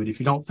gratitude, if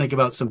you don't think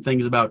about some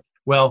things about,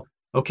 well,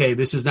 okay,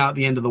 this is not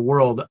the end of the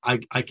world,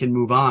 I can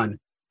move on.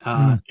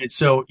 And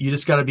so you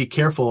just got to be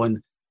careful.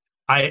 And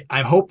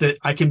I hope that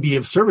I can be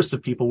of service to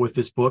people with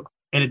this book.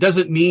 And it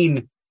doesn't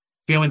mean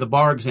failing the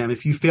bar exam.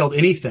 If you failed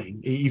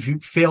anything, if you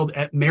failed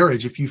at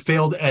marriage, if you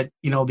failed at,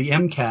 the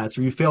MCATs,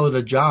 or you failed at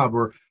a job,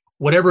 or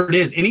whatever it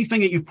is,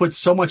 anything that you put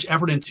so much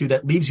effort into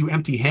that leaves you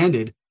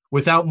empty-handed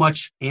without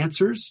much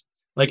answers.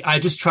 Like, I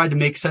just tried to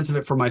make sense of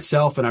it for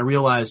myself. And I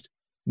realized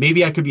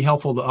maybe I could be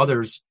helpful to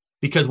others,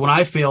 because when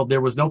I failed,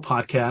 there was no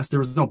podcast, there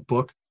was no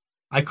book.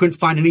 I couldn't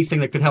find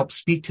anything that could help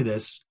speak to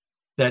this,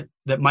 that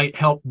might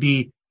help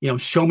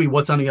show me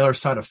what's on the other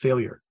side of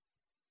failure.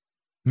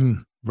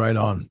 Right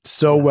on.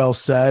 So well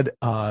said.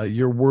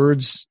 Your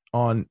words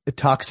on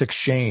toxic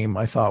shame,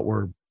 I thought,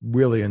 were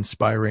really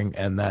inspiring,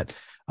 and that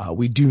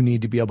We do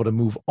need to be able to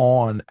move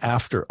on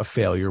after a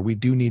failure. We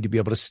do need to be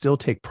able to still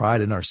take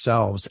pride in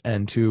ourselves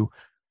and to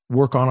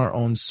work on our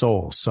own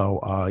soul.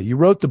 So you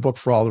wrote the book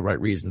for all the right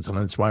reasons, and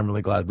that's why I'm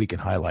really glad we can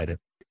highlight it.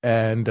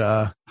 And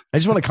I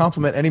just want to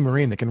compliment any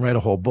Marine that can write a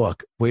whole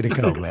book. Way to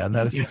go, man.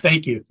 That is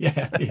Thank you.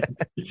 Yeah.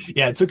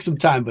 It took some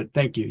time, but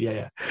thank you.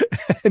 Yeah.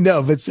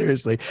 No, but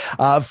seriously,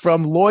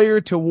 from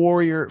lawyer to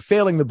warrior,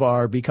 failing the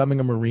bar, becoming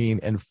a Marine,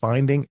 and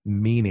finding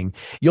meaning.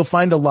 You'll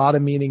find a lot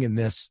of meaning in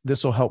this.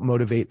 This will help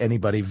motivate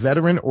anybody,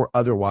 veteran or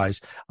otherwise,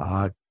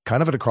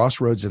 kind of at a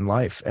crossroads in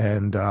life.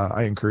 And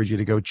I encourage you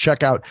to go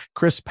check out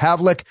Chris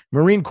Pavlik,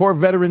 Marine Corps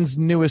veteran's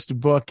newest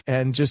book.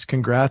 And just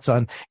congrats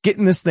on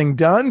getting this thing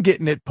done,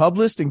 getting it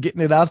published, and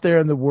getting it out there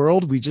in the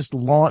world. We just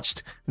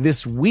launched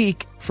this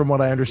week, from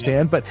what I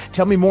understand. Yeah. But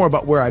tell me more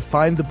about where I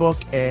find the book,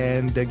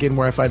 and again,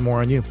 where I find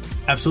more on you.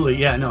 Absolutely.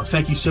 Yeah, no,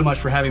 thank you so much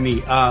for having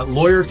me.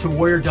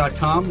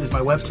 LawyerToWarrior.com is my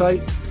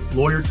website.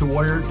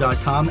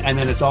 LawyerToWarrior.com, and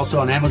then it's also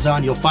on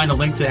Amazon. You'll find a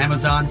link to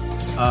Amazon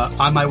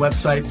on my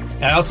website.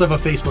 And I also have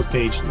a Facebook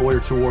page, Lawyer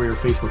to Warrior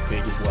Facebook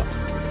page as well.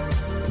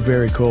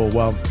 Very cool.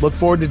 Well, look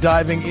forward to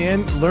diving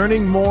in,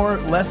 learning more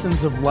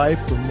lessons of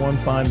life from one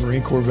fine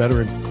Marine Corps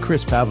veteran,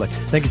 Chris Pavlik.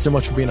 Thank you so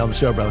much for being on the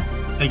show, brother.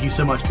 Thank you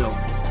so much, Bill.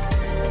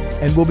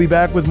 And we'll be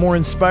back with more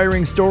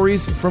inspiring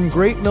stories from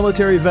great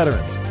military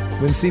veterans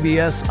when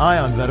CBS Eye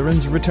on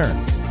Veterans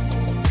returns.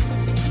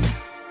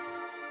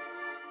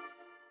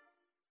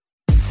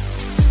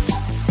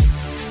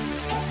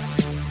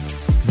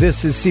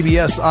 This is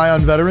CBS Eye on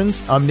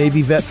Veterans. I'm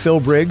Navy vet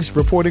Phil Briggs,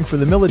 reporting for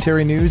the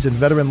military news and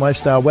veteran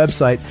lifestyle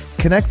website,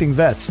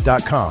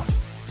 connectingvets.com.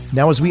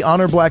 Now, as we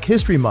honor Black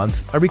History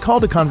Month, I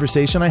recalled a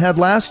conversation I had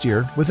last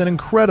year with an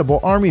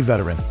incredible Army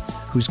veteran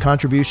whose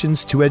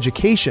contributions to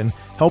education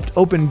helped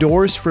open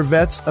doors for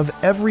vets of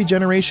every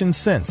generation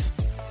since.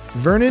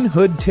 Vernon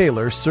Hood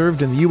Taylor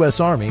served in the U.S.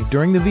 Army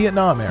during the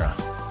Vietnam era,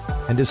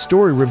 and his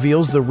story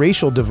reveals the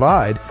racial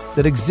divide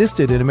that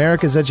existed in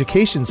America's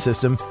education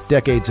system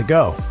decades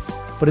ago.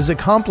 But his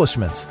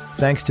accomplishments,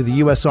 thanks to the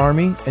U.S.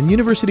 Army and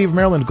University of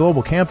Maryland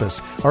Global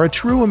Campus, are a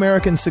true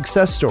American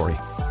success story,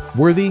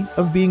 worthy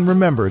of being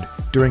remembered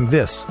during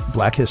this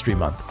Black History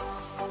Month.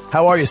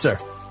 How are you, sir?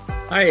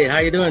 Hi, how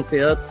you doing,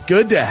 Phil?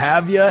 Good to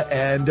have you.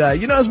 And,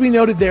 as we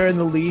noted there in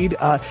the lead,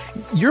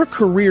 your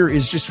career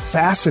is just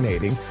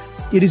fascinating.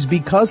 It is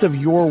because of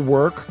your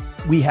work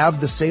we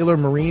have the Sailor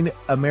Marine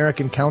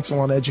American Council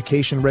on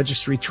Education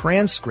Registry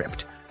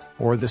transcript,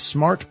 or the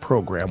SMART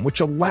program,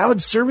 which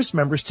allowed service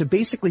members to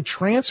basically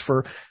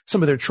transfer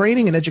some of their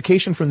training and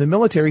education from the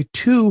military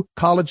to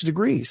college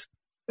degrees.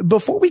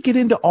 Before we get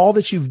into all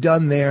that you've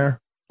done there,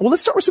 well,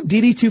 let's start with some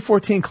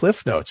DD-214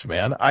 Cliff Notes,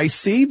 man. I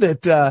see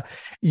that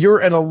you're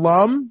an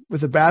alum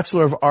with a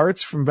Bachelor of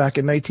Arts from back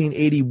in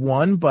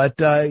 1981, but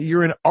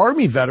you're an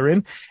Army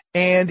veteran,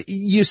 and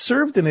you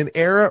served in an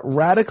era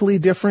radically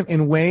different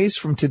in ways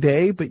from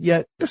today, but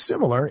yet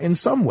similar in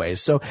some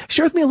ways. So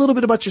share with me a little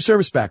bit about your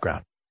service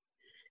background.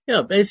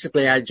 Yeah,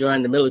 basically, I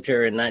joined the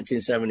military in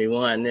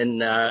 1971,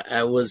 and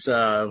I was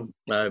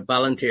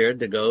volunteered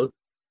to go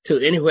to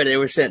anywhere they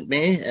were sent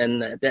me.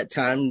 And at that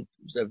time,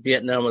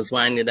 Vietnam was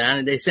winding down,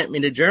 and they sent me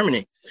to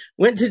Germany.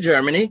 Went to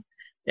Germany,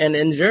 and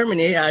in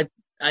Germany, I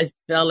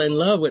fell in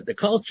love with the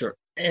culture.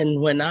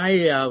 And when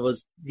I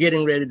was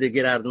getting ready to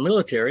get out of the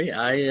military,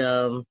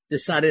 I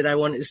decided I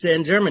wanted to stay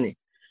in Germany.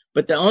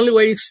 But the only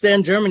way you could stay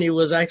in Germany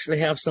was actually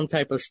have some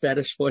type of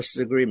status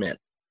forces agreement.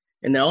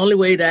 And the only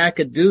way that I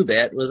could do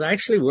that was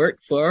actually work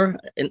for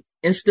an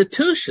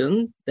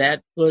institution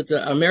that was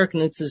an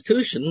American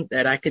institution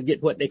that I could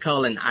get what they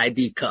call an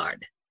ID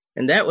card.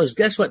 And that was,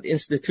 guess what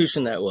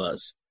institution that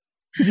was?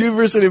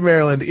 University of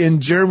Maryland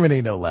in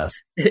Germany, no less.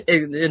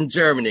 In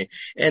Germany.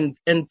 And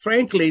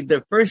frankly,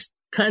 the first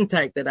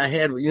contact that I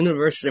had with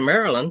University of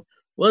Maryland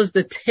was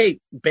to take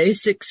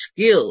basic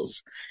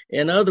skills.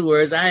 In other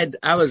words, I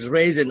was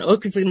raised in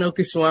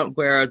Okefenokee Swamp,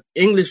 where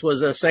English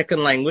was a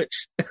second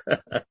language.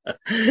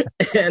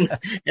 and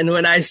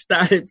when I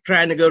started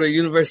trying to go to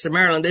University of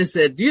Maryland, they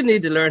said, you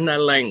need to learn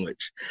that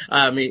language,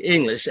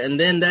 English. And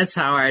then that's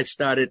how I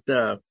started,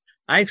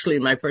 actually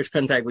my first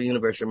contact with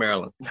University of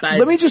Maryland.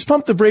 Let me just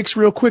pump the brakes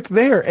real quick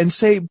there and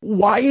say,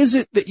 why is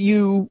it that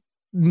you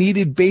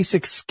needed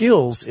basic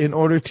skills in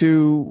order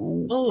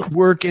to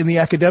work in the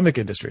academic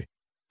industry?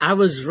 I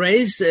was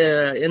raised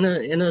in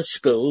a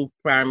school.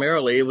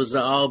 Primarily, it was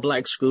an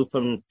all-black school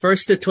from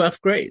 1st to 12th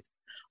grade.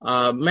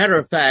 Matter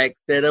of fact,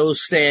 that I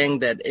was saying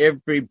that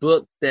every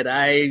book that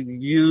I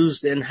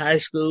used in high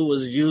school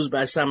was used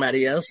by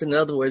somebody else. In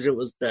other words, it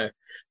was the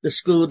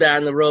school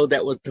down the road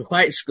that was the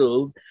white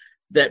school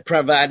that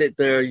provided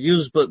their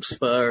used books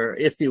for,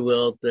 if you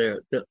will,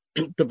 the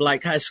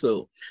black high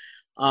school.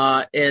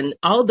 And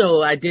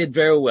although I did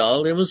very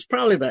well, it was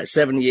probably about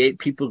 78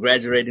 people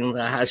graduating from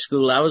high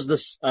school. I was the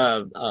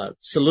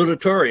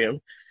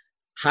salutatorian.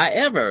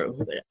 However,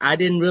 I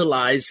didn't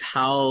realize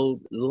how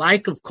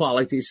lack of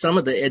quality some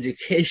of the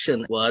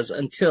education was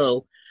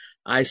until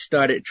I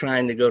started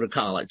trying to go to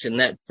college. And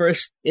that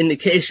first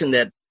indication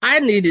that I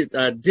needed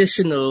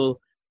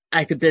additional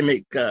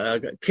academic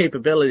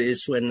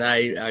capabilities when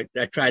I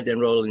tried to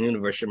enroll in the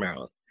University of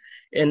Maryland.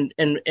 And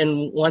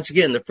once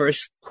again, the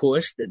first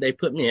course that they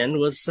put me in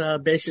was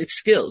basic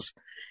skills.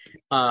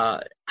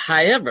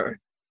 However,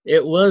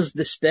 it was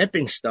the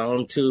stepping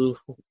stone to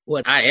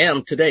what I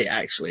am today.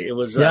 Actually, it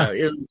was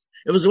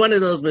it was one of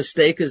those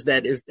mistakes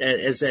that is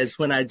as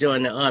when I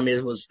joined the Army,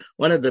 it was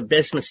one of the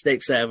best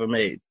mistakes I ever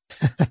made.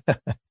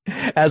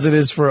 As it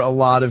is for a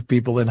lot of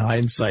people in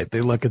hindsight,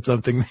 they look at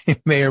something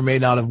they may or may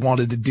not have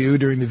wanted to do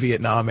during the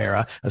Vietnam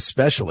era,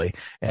 especially,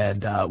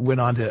 and went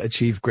on to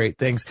achieve great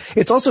things.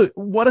 It's also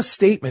what a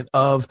statement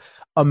of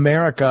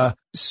America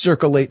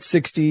circa late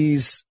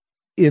 60s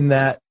in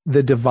that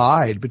the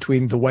divide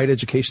between the white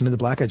education and the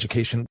black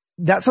education.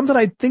 That's something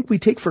I think we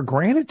take for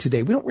granted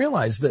today. We don't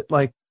realize that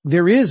like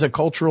there is a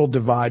cultural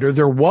divide, or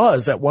there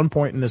was at one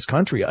point in this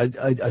country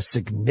a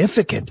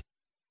significant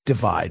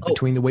divide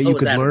between the way you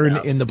could learn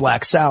in the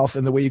Black South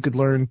and the way you could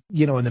learn,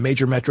 in the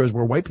major metros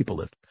where white people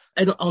lived.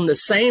 And on the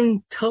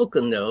same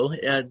token, though,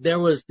 there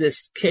was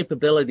this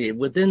capability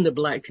within the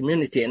Black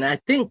community. And I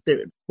think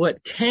that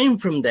what came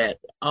from that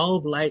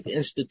all-Black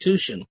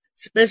institution,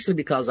 especially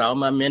because all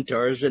my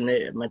mentors and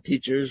my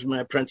teachers,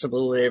 my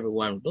principal,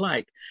 everyone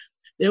Black,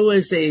 there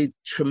was a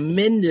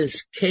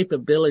tremendous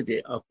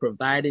capability of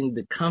providing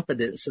the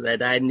confidence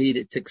that I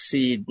needed to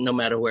succeed no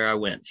matter where I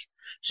went.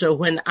 So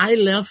when I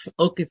left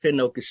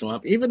Okefenokee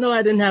Swamp, even though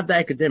I didn't have the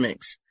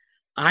academics,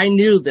 I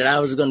knew that I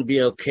was going to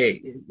be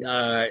okay,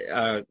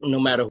 no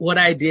matter what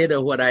I did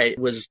or what I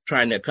was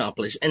trying to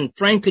accomplish. And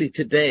frankly,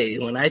 today,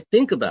 when I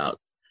think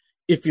about,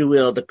 if you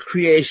will, the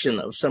creation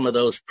of some of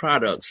those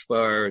products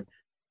for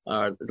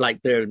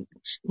like their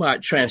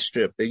Smart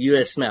Transcript, the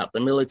U.S. MAP,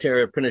 the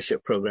Military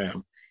Apprenticeship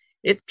Program,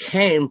 it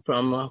came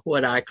from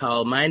what I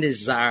call my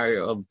desire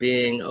of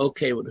being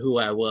okay with who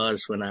I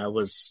was when I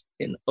was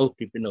in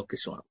Okefenokee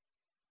Swamp.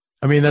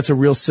 I mean, that's a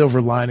real silver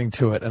lining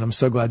to it. And I'm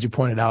so glad you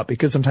pointed out,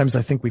 because sometimes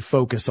I think we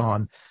focus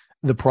on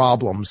the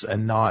problems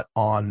and not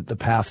on the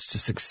paths to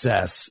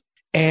success.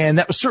 And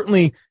that was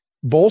certainly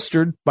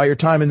bolstered by your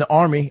time in the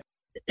Army.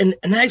 And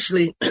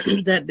actually,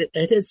 that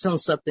hits on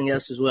something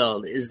else as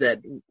well, is that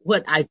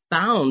what I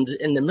found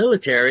in the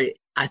military,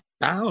 I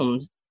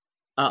found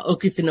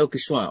Okefenokee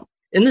Swamp.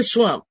 In the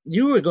swamp,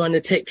 you were going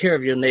to take care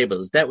of your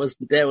neighbors. There was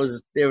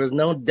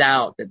no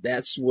doubt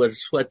that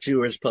was what you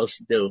were supposed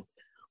to do.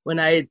 When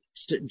I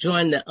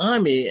joined the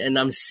Army and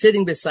I'm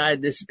sitting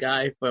beside this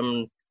guy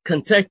from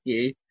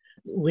Kentucky,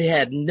 we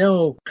had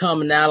no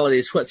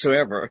commonalities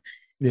whatsoever.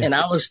 Yeah. And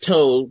I was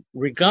told,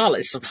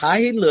 regardless of how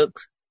he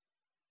looks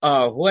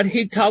or what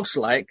he talks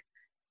like,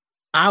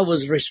 I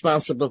was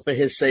responsible for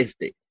his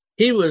safety.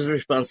 He was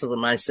responsible for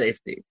my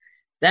safety.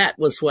 That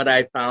was what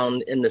I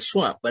found in the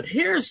swamp. But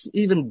here's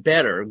even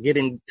better,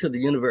 getting to the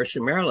University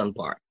of Maryland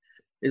part,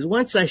 is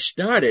once I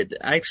started,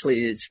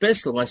 actually,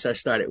 especially once I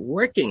started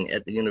working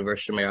at the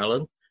University of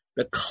Maryland,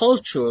 the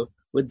culture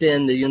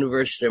within the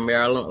University of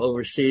Maryland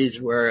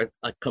overseas were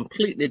a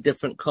completely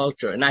different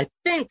culture. And I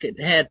think it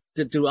had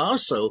to do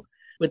also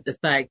with the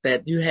fact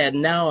that you had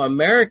now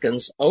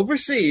Americans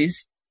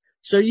overseas,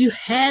 so you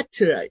had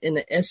to,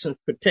 in essence,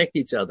 protect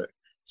each other.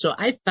 So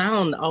I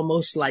found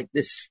almost like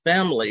this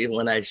family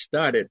when I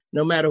started.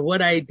 No matter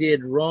what I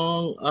did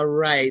wrong or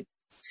right,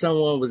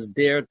 someone was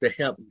there to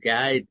help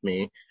guide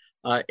me.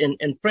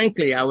 And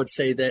frankly, I would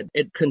say that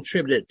it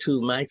contributed to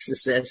my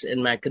success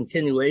and my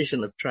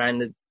continuation of trying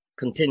to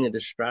continue to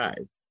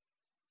strive.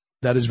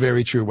 That is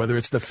very true. Whether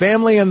it's the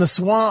family in the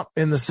swamp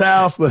in the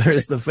South, whether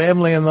it's the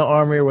family in the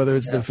Army, or whether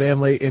it's the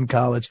family in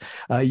college,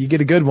 you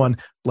get a good one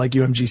like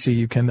UMGC.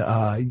 You can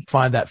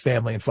find that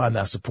family and find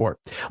that support.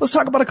 Let's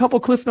talk about a couple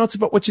cliff notes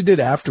about what you did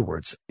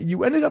afterwards.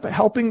 You ended up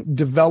helping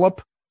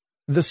develop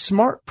the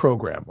SMART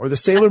program, or the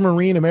Sailor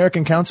Marine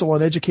American Council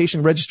on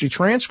Education Registry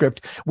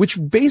Transcript, which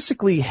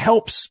basically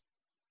helps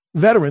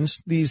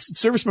veterans, these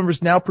service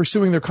members now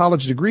pursuing their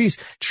college degrees,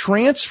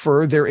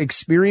 transfer their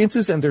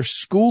experiences and their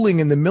schooling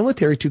in the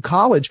military to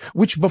college,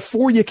 which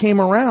before you came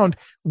around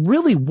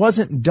really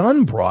wasn't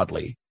done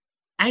broadly.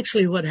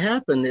 Actually, what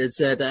happened is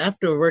that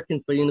after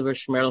working for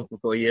University of Maryland for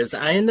 4 years,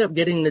 I ended up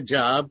getting the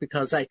job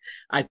because I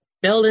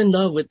fell in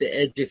love with the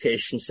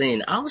education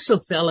scene. I also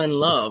fell in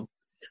love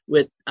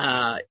with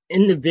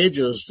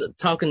individuals,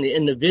 talking to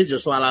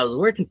individuals while I was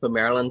working for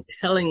Maryland,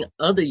 telling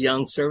other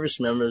young service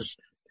members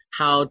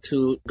how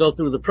to go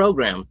through the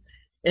program,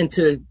 and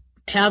to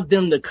have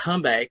them to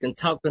come back and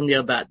talk to me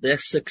about their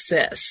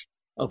success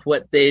of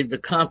what they've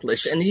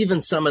accomplished. And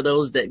even some of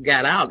those that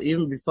got out,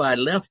 even before I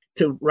left,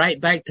 to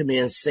write back to me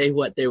and say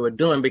what they were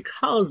doing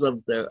because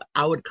of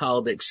I would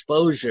call the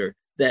exposure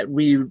that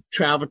we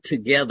traveled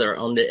together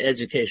on the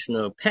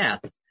educational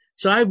path.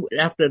 So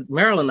after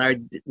Maryland, I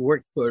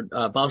worked for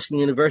Boston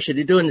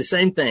University doing the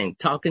same thing,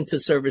 talking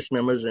to service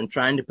members and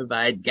trying to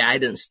provide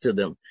guidance to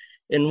them.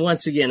 And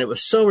once again, it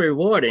was so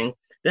rewarding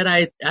that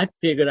I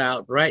figured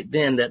out right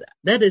then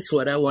that is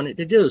what I wanted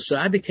to do. So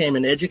I became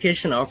an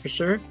education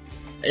officer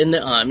in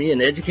the Army,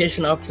 an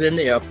education officer in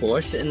the Air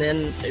Force, and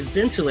then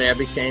eventually I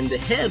became the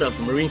head of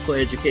Marine Corps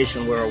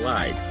Education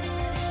Worldwide.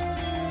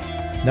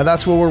 Now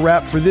that's where we're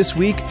wrapped for this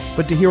week,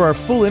 but to hear our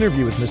full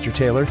interview with Mr.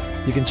 Taylor,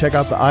 you can check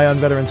out the Eye on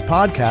Veterans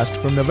podcast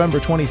from November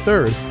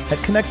 23rd at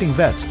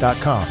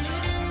connectingvets.com.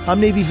 I'm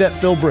Navy vet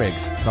Phil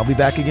Briggs, and I'll be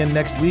back again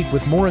next week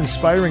with more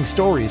inspiring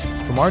stories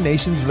from our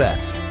nation's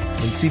vets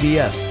when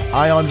CBS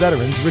Eye on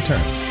Veterans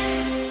returns.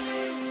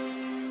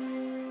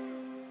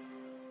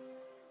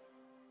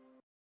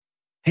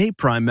 Hey,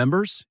 Prime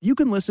members, you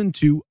can listen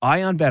to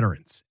Eye on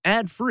Veterans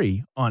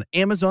ad-free on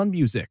Amazon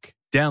Music.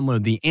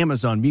 Download the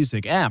Amazon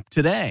Music app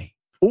today.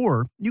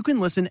 Or you can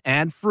listen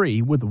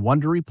ad-free with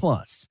Wondery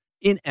Plus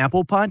in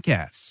Apple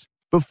Podcasts.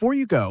 Before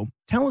you go,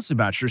 tell us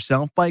about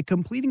yourself by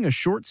completing a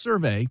short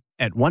survey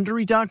at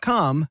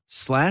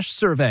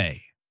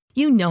Wondery.com/survey.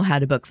 You know how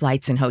to book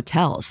flights and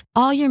hotels.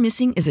 All you're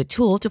missing is a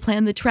tool to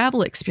plan the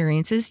travel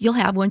experiences you'll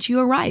have once you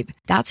arrive.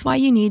 That's why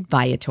you need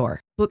Viator.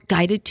 Book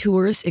guided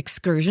tours,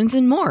 excursions,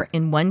 and more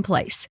in one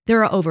place.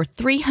 There are over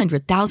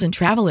 300,000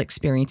 travel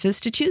experiences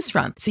to choose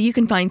from, so you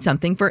can find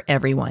something for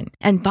everyone.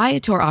 And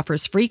Viator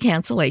offers free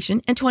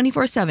cancellation and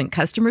 24/7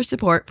 customer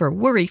support for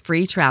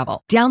worry-free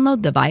travel.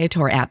 Download the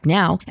Viator app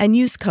now and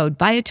use code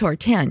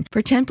Viator10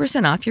 for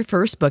 10% off your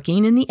first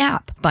booking in the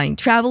app. Find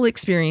travel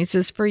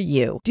experiences for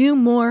you. Do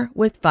more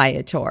with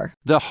Viator.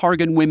 The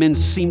Hargan women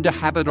seem to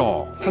have it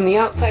all. From the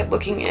outside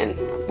looking in,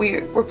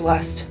 we were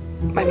blessed.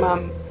 My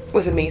mom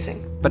was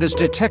amazing. But as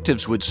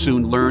detectives would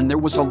soon learn, there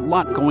was a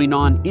lot going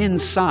on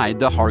inside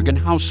the Hargan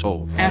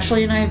household.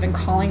 Ashley and I have been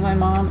calling my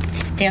mom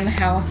and the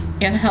house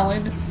and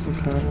Helen.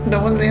 Okay.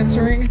 No one's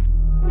answering.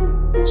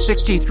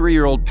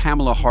 63-year-old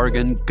Pamela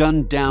Hargan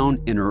gunned down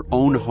in her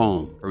own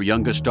home. Her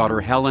youngest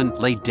daughter, Helen,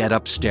 lay dead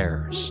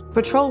upstairs.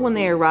 Patrol, when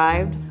they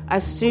arrived,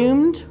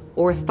 assumed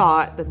or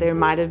thought that there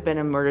might have been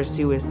a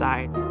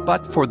murder-suicide.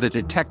 But for the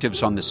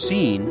detectives on the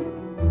scene,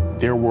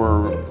 there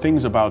were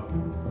things about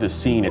the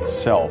scene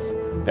itself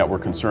that were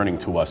concerning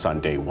to us on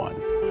day one.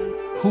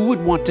 Who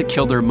would want to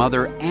kill their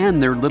mother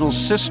and their little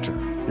sister?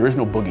 There is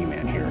no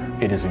boogeyman here.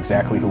 It is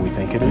exactly who we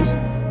think it is.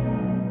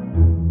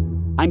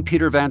 I'm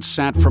Peter Van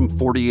Sant from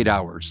 48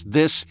 Hours.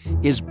 This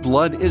is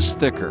Blood is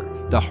Thicker,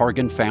 the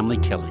Hargan Family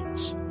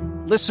Killings.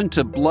 Listen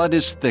to Blood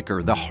is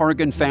Thicker, the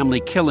Hargan Family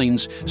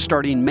Killings,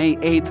 starting May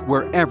 8th,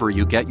 wherever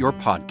you get your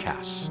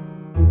podcasts.